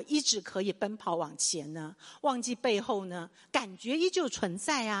让我一直可以奔跑往前呢？忘记背后呢？感觉依旧存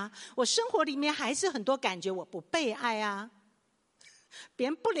在啊！我生活里面还是很多感觉我不被爱啊，别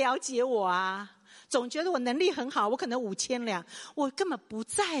人不了解我啊，总觉得我能力很好，我可能5000两，我根本不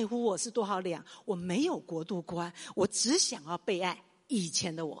在乎我是多少两，我没有国度观，我只想要被爱。以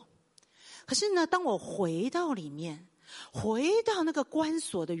前的我。可是呢，当我回到里面，回到那个关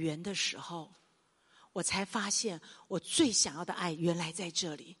锁的园的时候，我才发现我最想要的爱原来在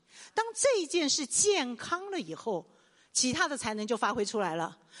这里。当这一件事健康了以后，其他的才能就发挥出来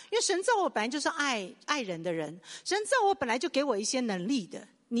了。因为神造我本来就是爱人的人，神造我本来就给我一些能力的，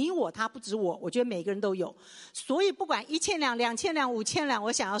你我他不止我，我觉得每个人都有。所以不管1000两、2000两、5000两，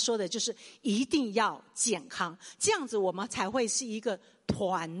我想要说的就是一定要健康，这样子我们才会是一个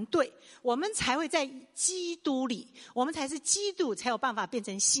团队，我们才会在基督里，我们才是基督，才有办法变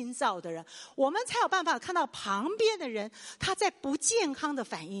成新造的人，我们才有办法看到旁边的人他在不健康的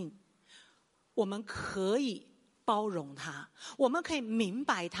反应，我们可以包容他，我们可以明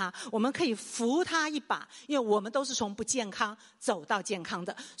白他，我们可以扶他一把，因为我们都是从不健康走到健康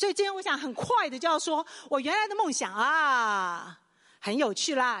的。所以今天我想很快的就要说，我原来的梦想很有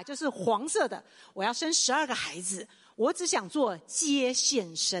趣啦，就是黄色的，我要生12个孩子，我只想做接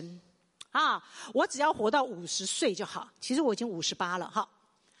线生我只要活到50岁就好。其实我已经58了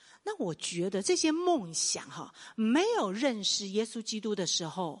那我觉得这些梦想没有认识耶稣基督的时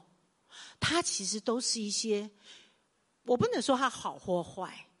候，它其实都是一些，我不能说它好或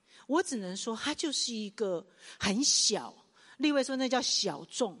坏，我只能说它就是一个很小，利未说那叫小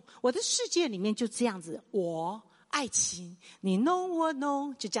众。我的世界里面就这样子，我爱情，你 know 我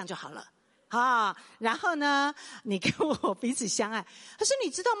know， 就这样就好了然后呢，你跟我彼此相爱。可是你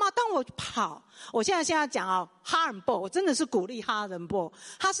知道吗？当我跑，我现在讲哈尔波，我真的是鼓励哈尔波，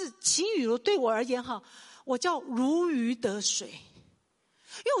它是晴雨如，对我而言我叫如鱼得水。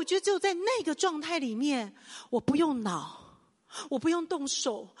因为我觉得只有在那个状态里面，我不用脑，我不用动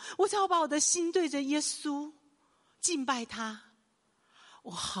手，我只要把我的心对着耶稣，敬拜他，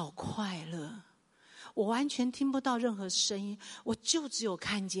我好快乐。我完全听不到任何声音，我就只有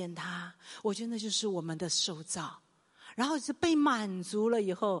看见他。我觉得那就是我们的受造。然后是被满足了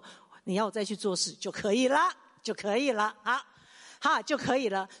以后，你要我再去做事就可以了，就可以了就可以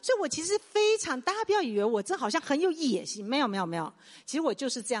了。所以我其实非常，大家不要以为我这好像很有野心，没有。其实我就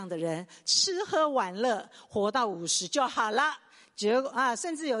是这样的人，吃喝玩乐，活到50就好了。结果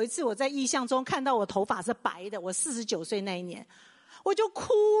甚至有一次我在异象中看到我头发是白的，我49岁那一年，我就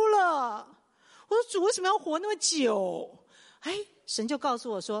哭了。我说主为什么要活那么久？神就告诉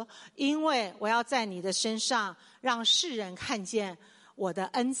我说，因为我要在你的身上让世人看见我的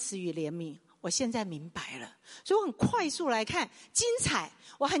恩慈与怜悯。我现在明白了，所以我很快速来看，精彩。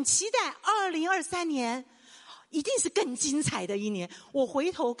我很期待2023年一定是更精彩的一年。我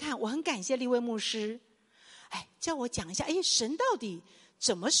回头看，我很感谢立威牧师，叫我讲一下，神到底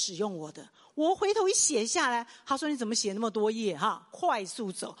怎么使用我的？我回头一写下来，他说你怎么写那么多页哈？快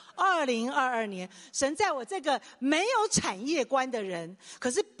速走。2022年，神在我这个没有产业观的人，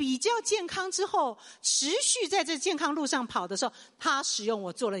可是比较健康之后，持续在这健康路上跑的时候，他使用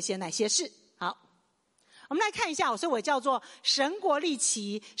我做了些哪些事？好，我们来看一下，所以我叫做神国历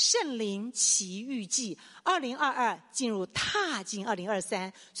奇圣灵奇遇记，2022踏进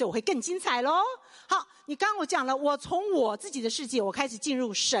2023，所以我会更精彩咯。好，你刚刚我讲了，我从我自己的世界，我开始进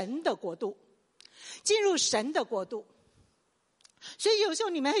入神的国度，进入神的国度。所以有时候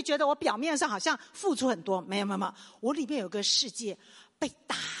你们会觉得我表面上好像付出很多，没有，我里面有个世界被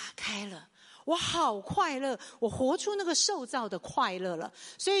打开了，我好快乐，我活出那个受造的快乐了。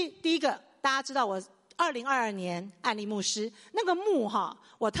所以第一个，大家知道我2022年安利牧师，那个牧哈，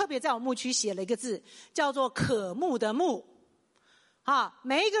我特别在我牧区写了一个字，叫做渴慕的慕。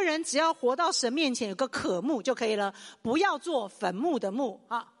每一个人只要活到神面前有个渴慕就可以了，不要做坟墓的墓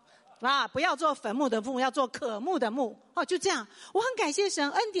不要做坟墓的墓，要做渴慕的慕。就这样。我很感谢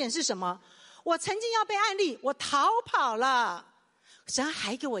神，恩典是什么？我曾经要被暗立，我逃跑了，神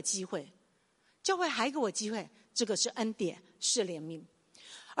还给我机会，教会还给我机会，这个是恩典，是怜悯。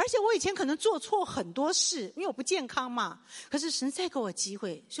而且我以前可能做错很多事，因为我不健康嘛，可是神再给我机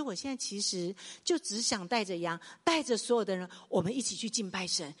会，所以我现在其实就只想带着羊，带着所有的人，我们一起去敬拜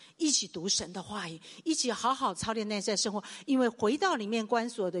神，一起读神的话语，一起好好操练内在生活。因为回到里面关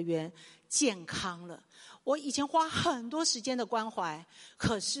所有的园，健康了。我以前花很多时间的关怀，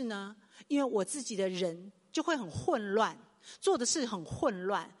可是呢，因为我自己的人就会很混乱，做的事很混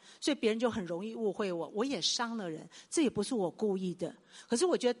乱，所以别人就很容易误会我，我也伤了人，这也不是我故意的。可是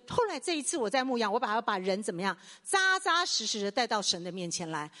我觉得后来这一次我在牧养，我把人怎么样扎扎实实的带到神的面前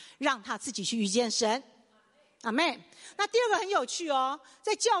来，让他自己去遇见神。阿们。那第二个很有趣哦，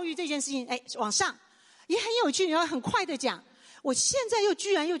在教育这件事情，往上也很有趣，你要很快的讲。我现在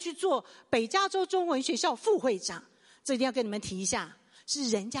居然去做北加州中文学校副会长，这一定要跟你们提一下，是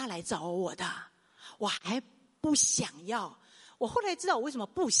人家来找我的，我还不想要。我后来知道我为什么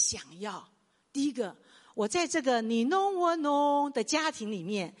不想要。第一个，我在这个你侬我侬的家庭里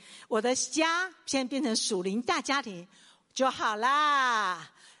面，我的家现在变成属灵大家庭就好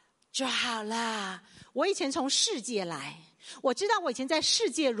啦。我以前从世界来，我知道我以前在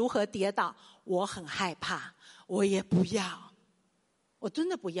世界如何跌倒，我很害怕，我也不要，我真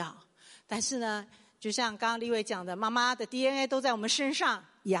的不要。但是呢，就像刚刚立伟讲的，妈妈的 DNA 都在我们身上，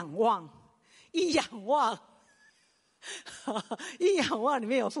仰望，一仰望里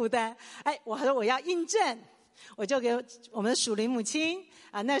面有负担。我说我要印证，我就给我们的属灵母亲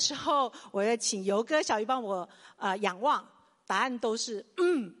那时候我要请游哥小鱼帮我仰望，答案都是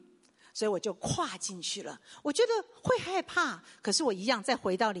所以我就跨进去了。我觉得会害怕，可是我一样再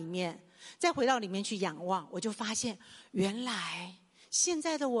回到里面去仰望，我就发现原来现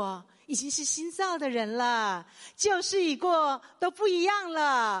在的我已经是新造的人了，旧事已过，都不一样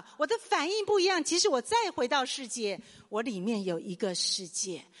了，我的反应不一样。其实我再回到世界，我里面有一个世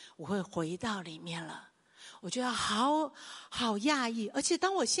界，我会回到里面了。我觉得好讶异，而且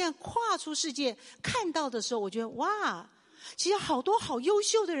当我现在跨出世界看到的时候，我觉得哇，其实好多好优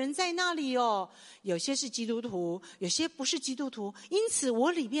秀的人在那里哦，有些是基督徒，有些不是基督徒，因此我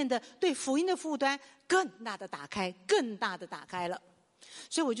里面的对福音的负担更大的打开了。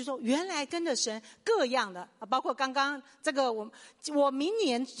所以我就说，原来跟着神各样的包括刚刚这个我明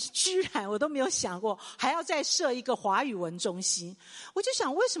年居然我都没有想过还要再设一个华语文中心。我就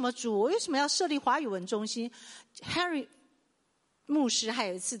想，为什么主为什么要设立华语文中心？ Harry牧师还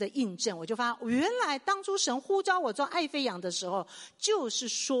有一次的印证，我就发现原来当初神呼召我做爱飞扬的时候，就是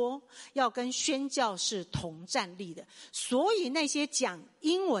说要跟宣教士同站立的。所以那些讲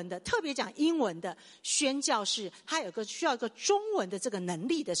英文的，特别讲英文的宣教士，他需要一个中文的这个能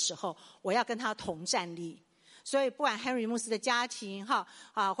力的时候，我要跟他同站立。所以不管 Henry 牧师的家庭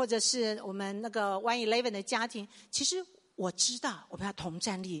或者是我们那个 111 的家庭，其实我知道我们要同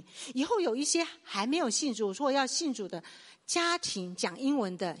站立。以后有一些还没有信主，说要信主的家庭，讲英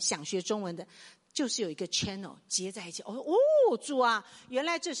文的想学中文的，就是有一个 channel 接在一起。我说主啊，原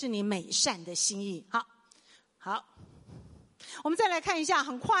来这是你美善的心意。好，我们再来看一下，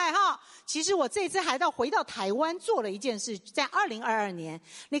很快其实我这次还回到台湾做了一件事，在2022年，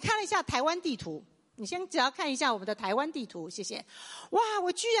你看了一下台湾地图，你只要看一下我们的台湾地图，谢谢。哇，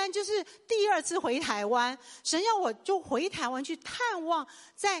我居然就是第二次回台湾，神要我就回台湾去探望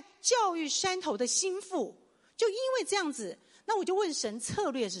在教育山头的心腹。就因为这样子，那我就问神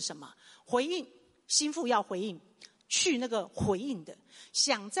策略是什么？回应心腹要回应，去那个回应的，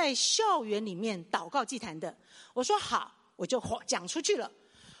想在校园里面祷告祭坛的，我说好，我就讲出去了。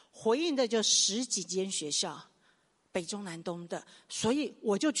回应的就10几间学校，北中南东的，所以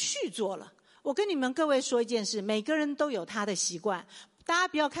我就去做了。我跟你们各位说一件事，每个人都有他的习惯，大家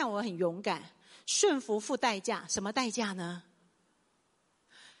不要看我很勇敢，顺服付代价，什么代价呢？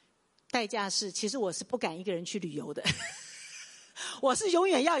代价是，其实我是不敢一个人去旅游的，我是永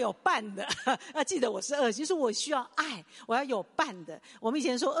远要有伴的。要记得我是恶，就是我需要爱，我要有伴的。我们以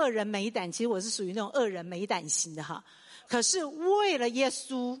前说恶人没胆，其实我是属于那种恶人没胆型的哈。可是为了耶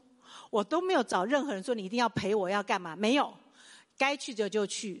稣，我都没有找任何人说你一定要陪我要干嘛，没有，该去的就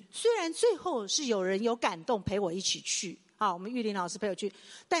去。虽然最后是有人有感动陪我一起去，我们玉林老师陪我去，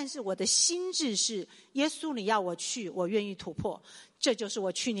但是我的心志是耶稣你要我去，我愿意突破。这就是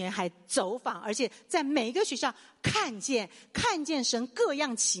我去年还走访，而且在每一个学校看见神各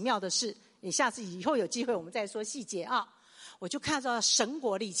样奇妙的事。你下次以后有机会我们再说细节啊。我就看到神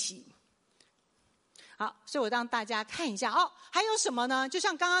国立起。好，所以我让大家看一下还有什么呢？就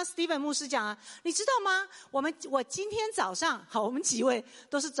像刚刚 Steven 牧师讲你知道吗？我今天早上，我们几位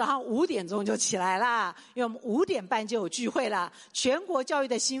都是早上5点钟就起来啦，因为我们5点半就有聚会啦，全国教育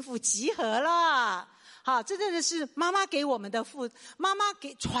的心腹集合了。好，这真的是妈妈给我们的妈妈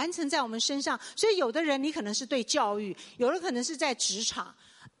给传承在我们身上。所以有的人你可能是对教育，有的可能是在职场，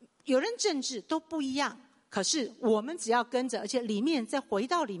有人政治都不一样。可是我们只要跟着，而且里面再回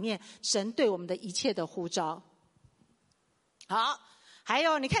到里面，神对我们的一切的呼召。好，还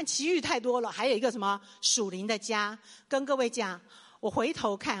有你看奇遇太多了，还有一个什么属灵的家。跟各位讲，我回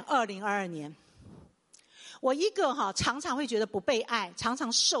头看2022年。我一个常常会觉得不被爱，常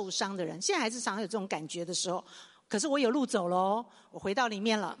常受伤的人，现在还是常有这种感觉的时候，可是我有路走了我回到里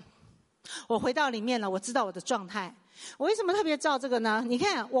面了，我知道我的状态。我为什么特别照这个呢？你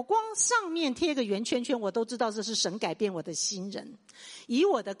看我光上面贴个圆圈圈，我都知道这是神改变我的新人。以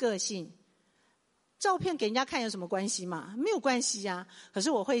我的个性，照片给人家看有什么关系吗？没有关系啊。可是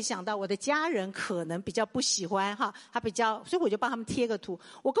我会想到我的家人可能比较不喜欢他比较，所以我就帮他们贴个图。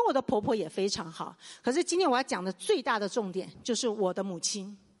我跟我的婆婆也非常好，可是今天我要讲的最大的重点就是我的母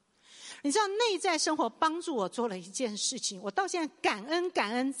亲。你知道内在生活帮助我做了一件事情，我到现在感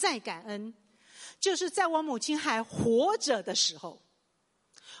恩再感恩，就是在我母亲还活着的时候，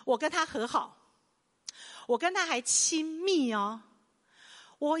我跟她和好，我跟她还亲密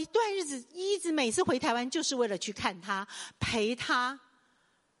我一段日子一直每次回台湾就是为了去看她陪她，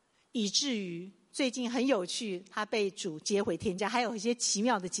以至于最近很有趣，她被主接回天家，还有一些奇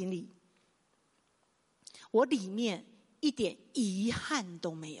妙的经历，我里面一点遗憾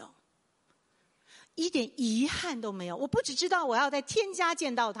都没有，一点遗憾都没有。我不只知道我要在天家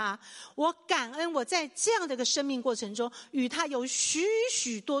见到他，我感恩我在这样的一个生命过程中与他有许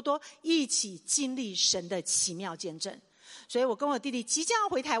许多多一起经历神的奇妙见证。所以我跟我弟弟即将要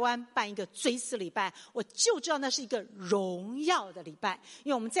回台湾办一个追思礼拜，我就知道那是一个荣耀的礼拜，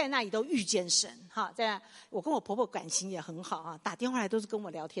因为我们在那里都遇见神在我跟我婆婆感情也很好打电话来都是跟我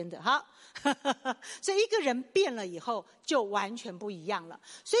聊天的所以一个人变了以后就完全不一样了。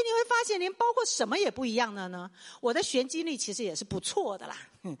所以你会发现连包括什么也不一样了呢？我的学经历其实也是不错的啦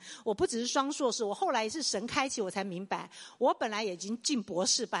我不只是双硕士，我后来是神开启我才明白，我本来已经进博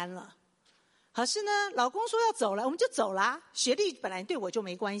士班了，可是呢老公说要走了，我们就走了学历本来对我就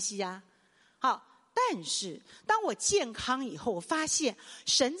没关系好，但是当我健康以后，我发现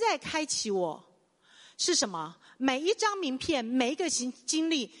神在开启我是什么？每一张名片，每一个经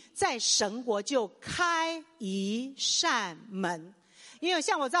历，在神国就开一扇门。因为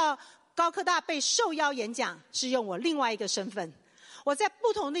像我到高科大被受邀演讲，是用我另外一个身份。我在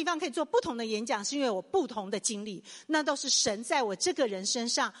不同的地方可以做不同的演讲，是因为我不同的经历，那都是神在我这个人身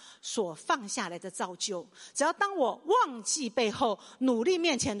上所放下来的造就。只要当我忘记背后，努力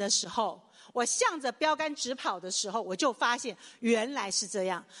面前的时候，我向着标杆直跑的时候，我就发现原来是这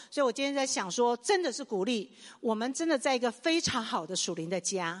样。所以我今天在想说，真的是鼓励我们，真的在一个非常好的属灵的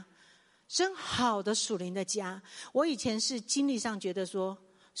家，真好的属灵的家。我以前是经历上觉得说，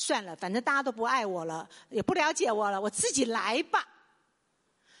算了，反正大家都不爱我了，也不了解我了，我自己来吧。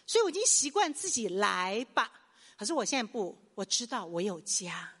所以我已经习惯自己来吧。可是我现在不，我知道我有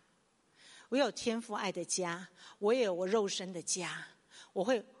家，我有天父爱的家，我也有我肉身的家。我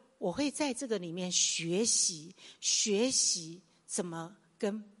会在这个里面学习怎么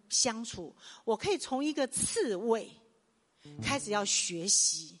跟相处。我可以从一个刺猬开始要学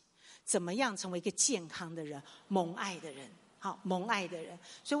习怎么样成为一个健康的人，蒙爱的人。好，蒙爱的人。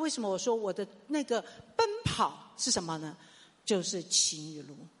所以为什么我说我的那个奔跑是什么呢？就是情与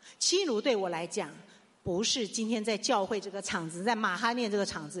炉。情与炉对我来讲，不是今天在教会这个场子，在马哈念这个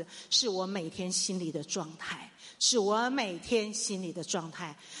场子，是我每天心里的状态，是我每天心里的状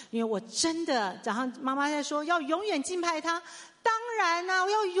态。因为我真的早上妈妈在说要永远敬拜他，当然我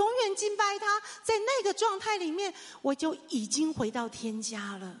要永远敬拜他，在那个状态里面我就已经回到天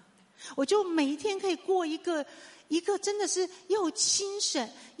家了。我就每一天可以过一个真的是又清省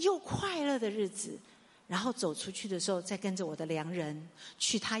又快乐的日子，然后走出去的时候再跟着我的良人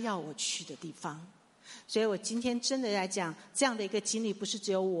去他要我去的地方。所以我今天真的来讲，这样的一个经历不是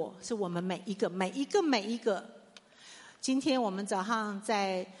只有我，是我们每一个。今天我们早上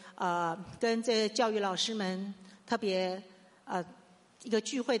在跟这教育老师们特别一个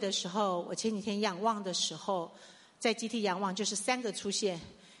聚会的时候，我前几天仰望的时候，在集体仰望就是3个出现：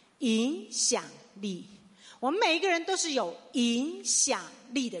影响力。我们每一个人都是有影响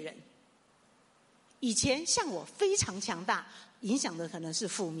力的人。以前像我非常强大，影响的可能是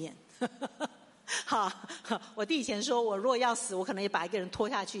负面。好，我弟以前说我若要死，我可能也把一个人拖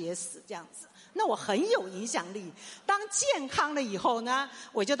下去也死这样子。那我很有影响力。当健康了以后呢，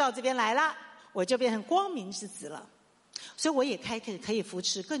我就到这边来了，我就变成光明之子了。所以我也可以扶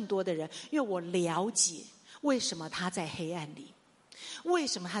持更多的人，因为我了解为什么他在黑暗里，为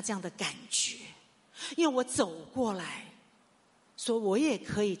什么他这样的感觉，因为我走过来，所以我也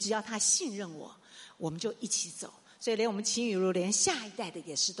可以，只要他信任我，我们就一起走。所以连我们秦雨茹，连下一代的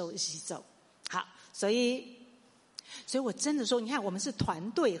也是都一起走。好，所以我真的说，你看我们是团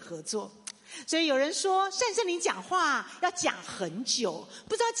队合作。所以有人说单圣灵讲话要讲很久，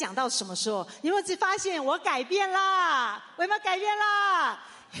不知道讲到什么时候。你有没有发现我改变啦？我有没有改变啦？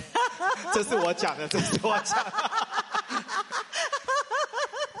这是我讲的，这是我讲的。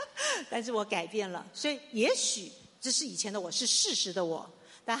但是我改变了，所以也许这是以前的我，是事实的我，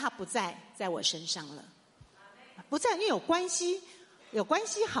但它不在我身上了，不在，因为有关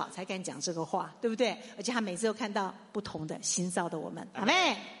系好才敢讲这个话，对不对？而且他每次都看到不同的新造的我们。阿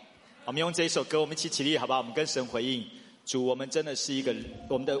们。我们用这一首歌，我们一起起立，好不好？我们跟神回应：主，我们真的是一个，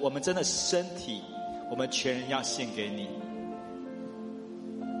我们真的身体，我们全人要献给你。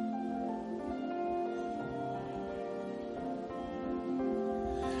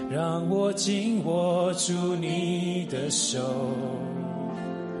让我紧握住你的手，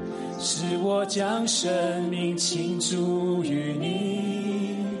使我将生命倾注于你。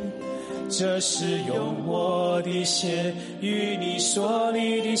这是用我的血与你所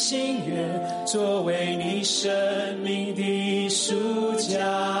立的心约，作为你生命的赎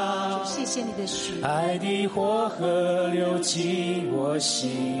价。谢谢你的血，爱的火河流进我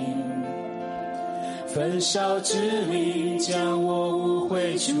心，焚烧之力将我污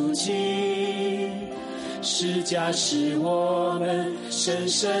秽除尽。十架使我们深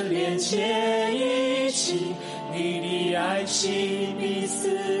深连接一起，你的爱情彼此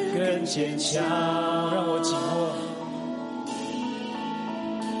更坚强。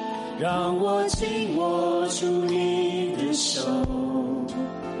让我紧握住你的手，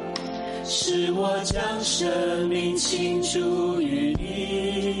使我将生命倾注于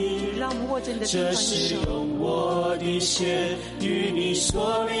你。让我们握着你的这是用我的血与你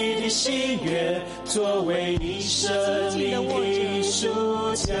所立的心约，作为你生命的赎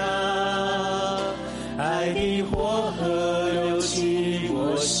价。爱的火河流进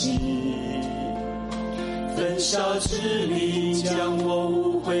我心，焚烧之力将我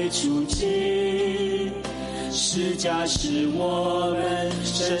污秽除尽。十架使我们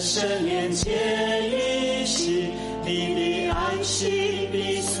深深连接一起，你的爱情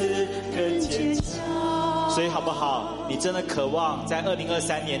彼此更坚强。所以好不好？你真的渴望在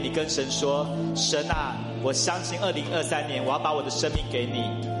2023年，你跟神说：神啊，我相信2023年我要把我的生命给你。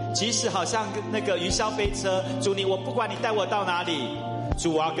即使好像那个云霄飞车，主你，我不管你带我到哪里，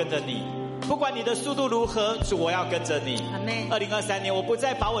主我要跟着你。不管你的速度如何，主我要跟着你。2023年我不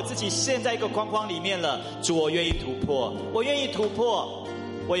再把我自己陷在一个框框里面了，主我愿意突破，我愿意突破。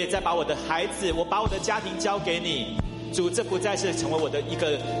我也在把我的孩子，我把我的家庭交给你，主这不再是成为我的一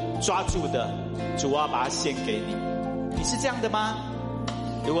个抓住的，主我要把它献给你。你是这样的吗？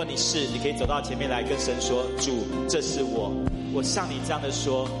如果你是，你可以走到前面来跟神说：主，这是我像你这样的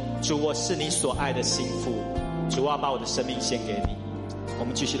说，主我是你所爱的心腹，主我要把我的生命献给你。我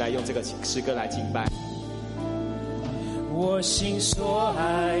们继续来用这个诗歌来敬拜。我心所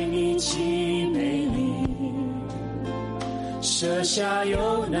爱你极美丽，舍下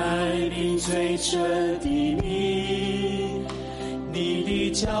有奶并最真的你，你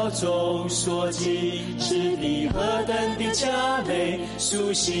的脚中所经是你何等的佳美，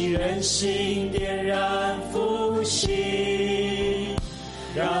苏醒人心，点燃复兴。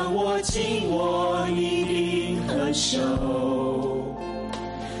让我紧握你灵和手，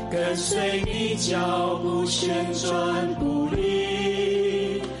跟随你脚步旋转不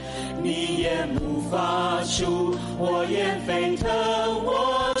离，你眼目发出，我眼沸腾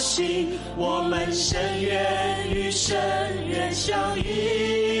我心，我们深渊与深渊相依。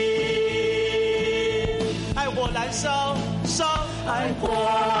爱火燃烧，烧爱火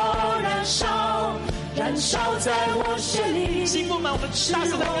燃烧，燃烧在我血里。心腹们，我们大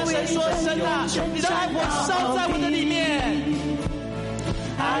声的跟神说：神啊，你的爱火烧在我的里面，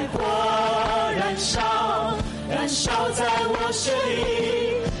爱火燃烧，燃烧在我血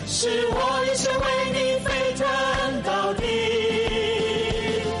里，使我一生为你沸腾到底。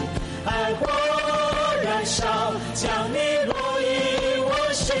爱火燃烧，将你落于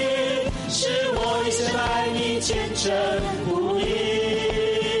我心，使我一生爱你虔诚不移。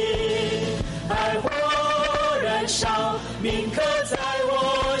爱火燃烧，铭刻在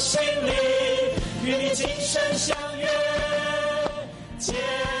我心里，与你今生相约，见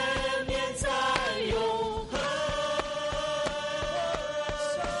面在永恒。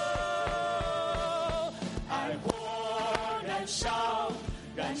爱火燃烧，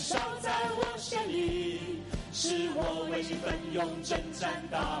燃烧在我血里，使我为你奋勇征战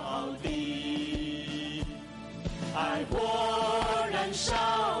到底。爱火燃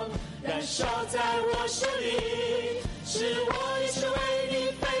烧，燃烧在我血里，使我一生为你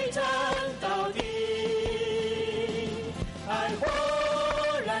沸腾到底。爱火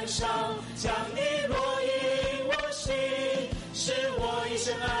燃烧，将你落于我心，使我一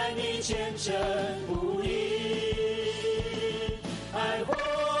生爱你虔诚不移。爱火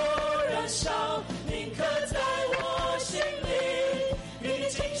燃烧，铭刻在我心里，与你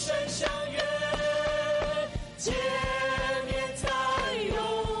今生相约，见面在永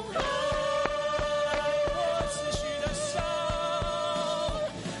恒。持续的烧，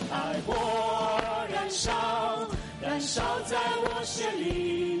爱火燃烧，燃烧在我血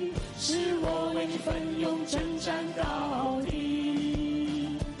里，使我为你奋勇征战到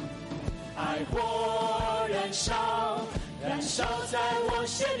底。爱火燃烧，燃烧在我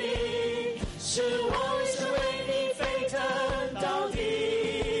血里，使我一生为你沸腾到底。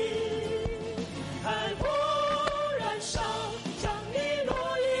爱火燃烧，将你落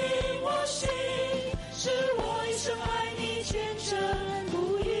于我心，使我一生爱你虔诚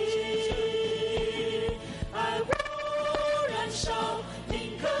不移。爱火燃烧，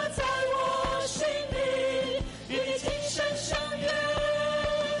铭刻在我心里，与你今生相约，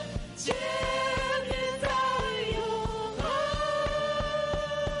见面在永恒。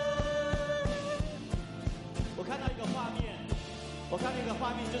我看到一个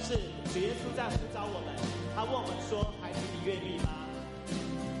画面，就是主耶稣在呼召我们，他问我们说：孩子，你愿意吗？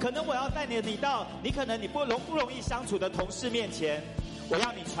可能我要带你到你不容易相处的同事面前，我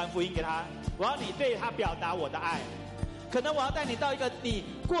要你传福音给他，我要你对他表达我的爱。可能我要带你到一个你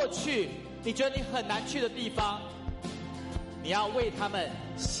过去你觉得你很难去的地方，你要为他们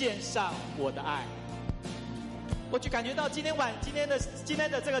献上我的爱。我就感觉到今天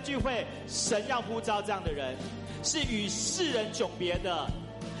的这个聚会，神要呼召这样的人，是与世人迥别的，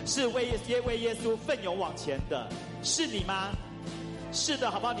是为耶稣奋勇往前的，是你吗？是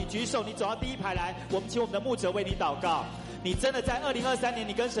的，好不好？你举手，你走到第一排来，我们请我们的牧者为你祷告。你真的在2023年，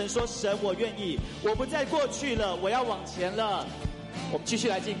你跟神说：神，我愿意，我不再过去了，我要往前了。我们继续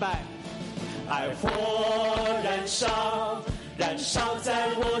来敬拜。爱火燃烧，燃烧在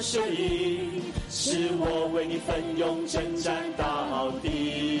我血里，使我为你奋勇征战到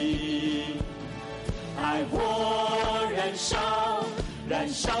底。爱火燃烧，燃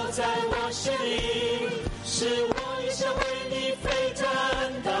烧在我血里，使我一生为你沸腾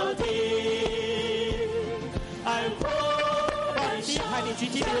到底。爱火燃烧，你举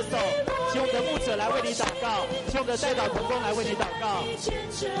起你的手，请我们的牧者来为你祷告，请我们的代祷同工来为你祷告。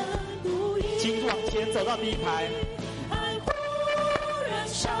请往前走到第一排。爱火燃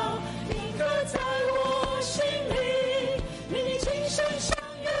烧，铭刻在我心里，与你今生相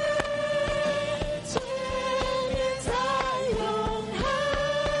约，见面在永恒。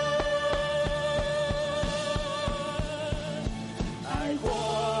爱火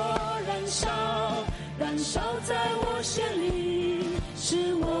燃烧，燃烧在我血里，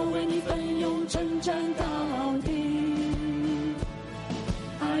使我为你奋勇征战到底。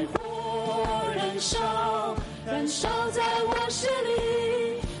爱火燃烧，燃烧在我血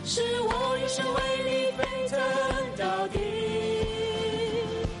里，使我一生为你沸腾到底。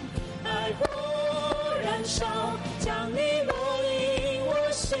爱火燃烧，将你落于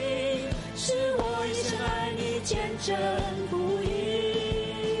我心，使我一生爱你虔诚不移。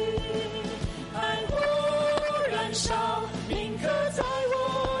爱火燃烧，铭刻在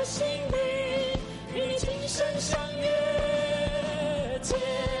我心里，与你今生相约，见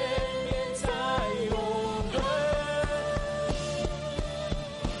面在永恒。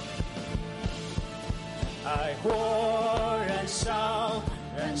爱火燃烧，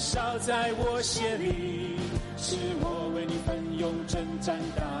燃烧在我血里，使我为你奋勇征战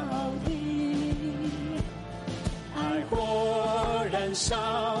到底。爱火燃烧，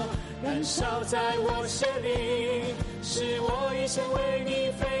燃烧在我心里，使我一生为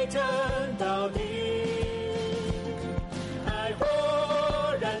你沸腾到底。爱火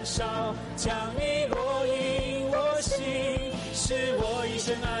燃烧，将你落入我心，使我一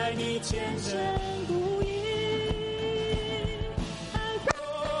生爱你虔诚不移。爱火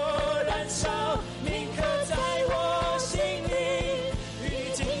燃烧，铭刻在我心里，与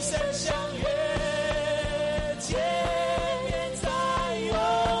今生相约，见面在永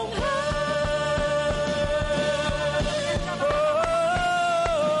恒。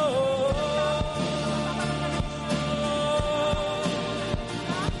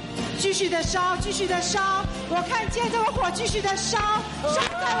继续的烧，继续的烧，我看见这个火继续的烧，烧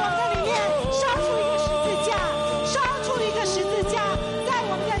在我们的里面，烧出一个十字架，烧出一个十字架，在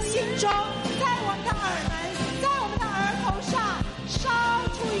我们的心中，在我们的耳门，在我们的额头上，烧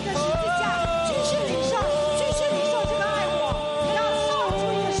出一个十字架，继续领受，继续领受这个爱火，要烧出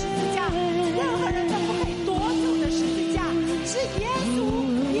一个十字架，任何人都不可以夺走的十字架，是耶稣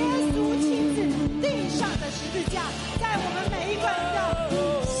亲自钉上的十字架，在我们每一个人的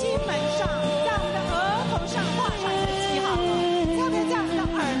心门上，在我们的额头上画上一个记号，特别在我们的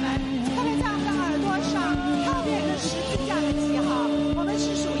耳门，特别在我们的耳朵上，特别有个十字架的记号。我们是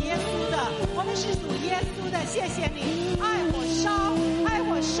属耶稣的，我们是属耶稣的，谢谢你，爱火烧，爱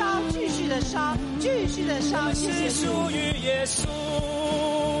火烧，继续的烧，继续的烧，谢谢是属于耶稣，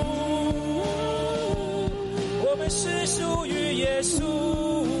我们是属于耶稣，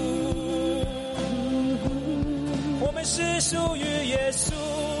我们是属于耶稣，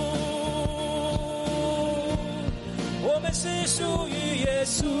我们是属于耶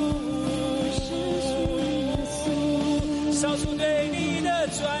稣，烧出对你的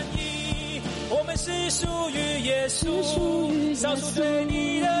专一，我们是属于耶稣，烧出对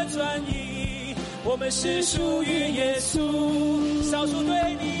你的专一，我们是属于耶稣，烧出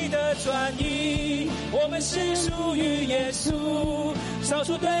对你的专一，我们是属于耶稣，烧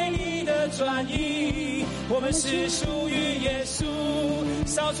出对你的专一，我们是属于耶稣，烧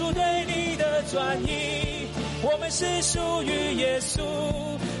出对你的专一，我们是属于耶稣，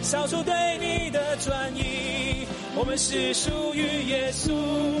烧出对你的专一，我们是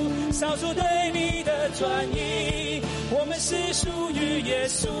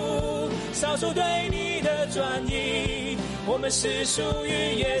属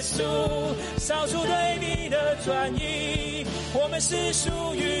于耶稣，烧出对你的专一，我们是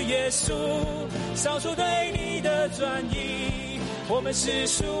属于耶稣，烧出对你的专一，我们是属于耶稣，烧出对你的专一，我们是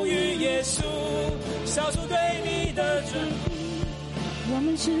属于耶稣，烧出对你的专一，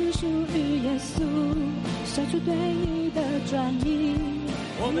我们是属于耶稣，烧出对你的专一，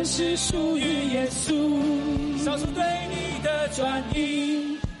我们是属于耶稣，烧出对你的专一。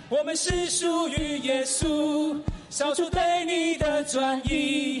我们是属于耶稣，烧出对你的专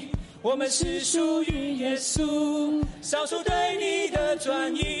一。我们是属于耶稣，烧出对你的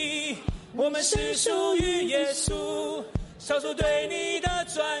专一。我们是属于耶稣，烧出对你的专一。我们是属于耶稣，烧出对你的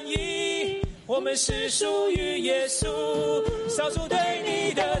专一。我们是属于耶稣，烧出对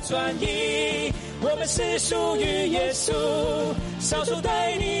你的专一。我们是属于耶稣，烧出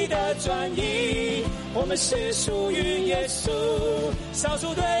对你的专一。我们是属于耶稣，烧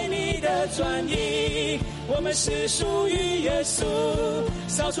出对你的专一。我们是属于耶稣，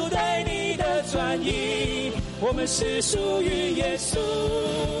烧出对你的专一。我们是属于耶稣。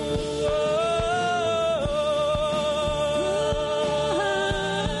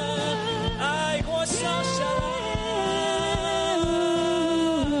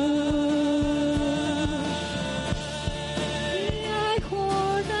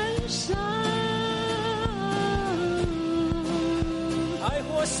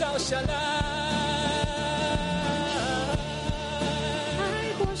烧下来，爱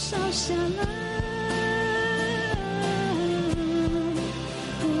火烧下来。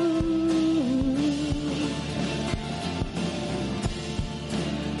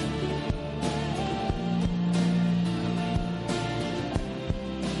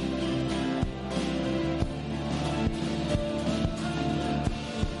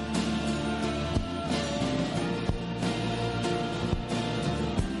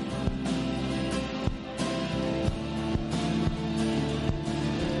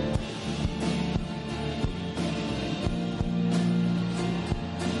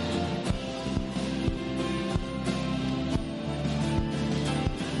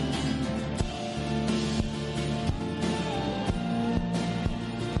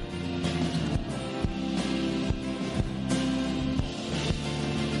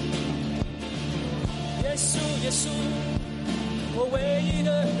耶稣，我唯一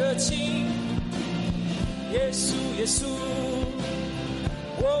的热情。耶稣，耶稣，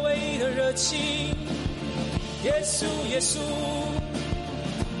我唯一的热情，耶稣耶稣，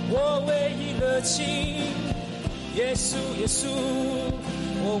我唯一热情，耶稣耶稣，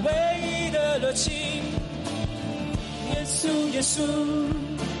我唯一的热情，耶稣耶稣，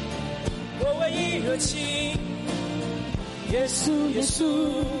我唯一热情，耶稣耶稣，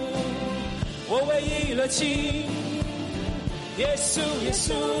我唯一热情，耶稣耶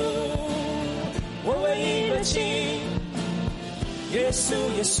稣，我唯一热情，耶稣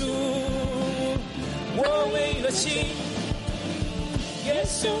耶稣，我唯一热情，耶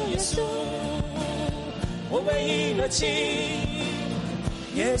稣耶稣，我唯一热情，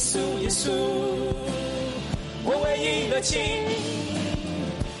耶稣耶稣，我唯一热情，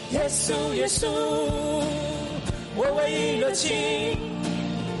耶稣耶稣，我唯一热情，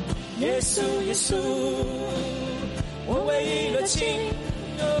耶稣耶稣，我唯一热情，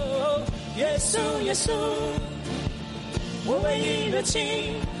耶稣耶稣，我唯一热情，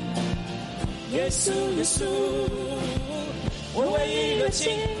耶稣耶稣，我唯一热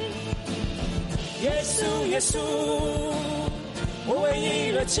情，耶稣耶稣，我唯一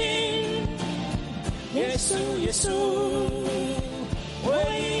热情，耶稣耶稣，我唯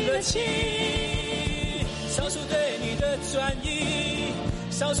一热情。少数对你的专一，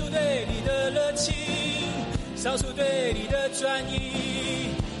少数对你的热情，少数对你的专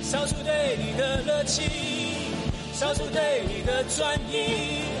一，少数对你的热情，少数对你的专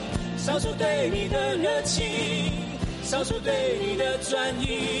一，少数对你的热情，少数对你的专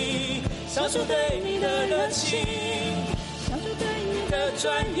一，少数对你的热情，少数对你的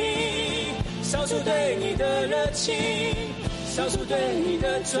专一，少数对你的热情，少数对你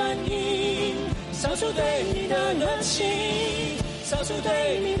的专一，少数对你的热情，少数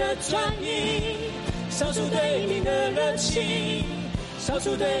对你的专一，少数对你的热情，少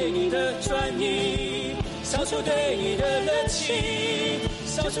数对你的专一，少数对你的热情，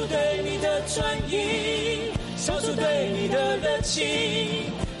少数对你的专一，少数对你的热情，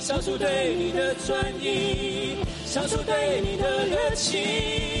少数对你的专一，少数对你的热情。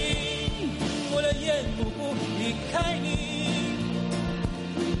我的眼目不离开你，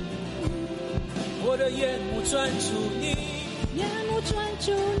我的眼目专注你，眼目专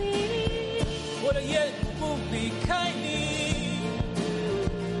注你，我的眼目不离开你，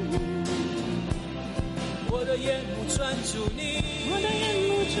我的眼目专注你，我的眼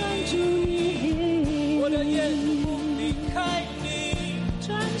目专注你，我的眼目不离开你，专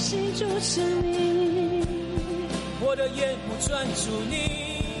心注视你，我的眼目专注你，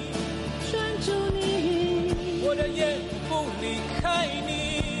专注你，我的眼目不离开你，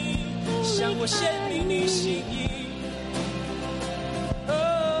向我显明你心意。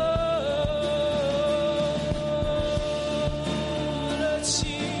热情，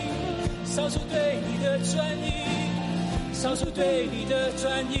少数对你的专一，少数对你的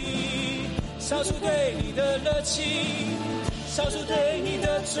专一，少数对你的热情，少数对你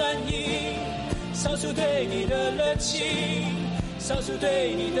的专一，少数对你的热情，少数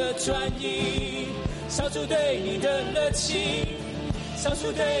对你的专一，少数对你的热情，少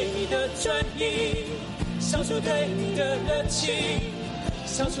数对你的专一，少数对你的热情，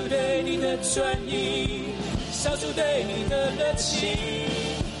少数对你的专一，少数对你的热情，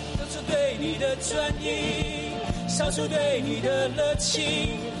少数对你的专一，少数对你的热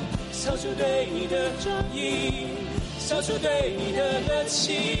情，少数对你的专一，少数对你的热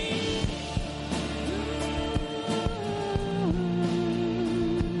情，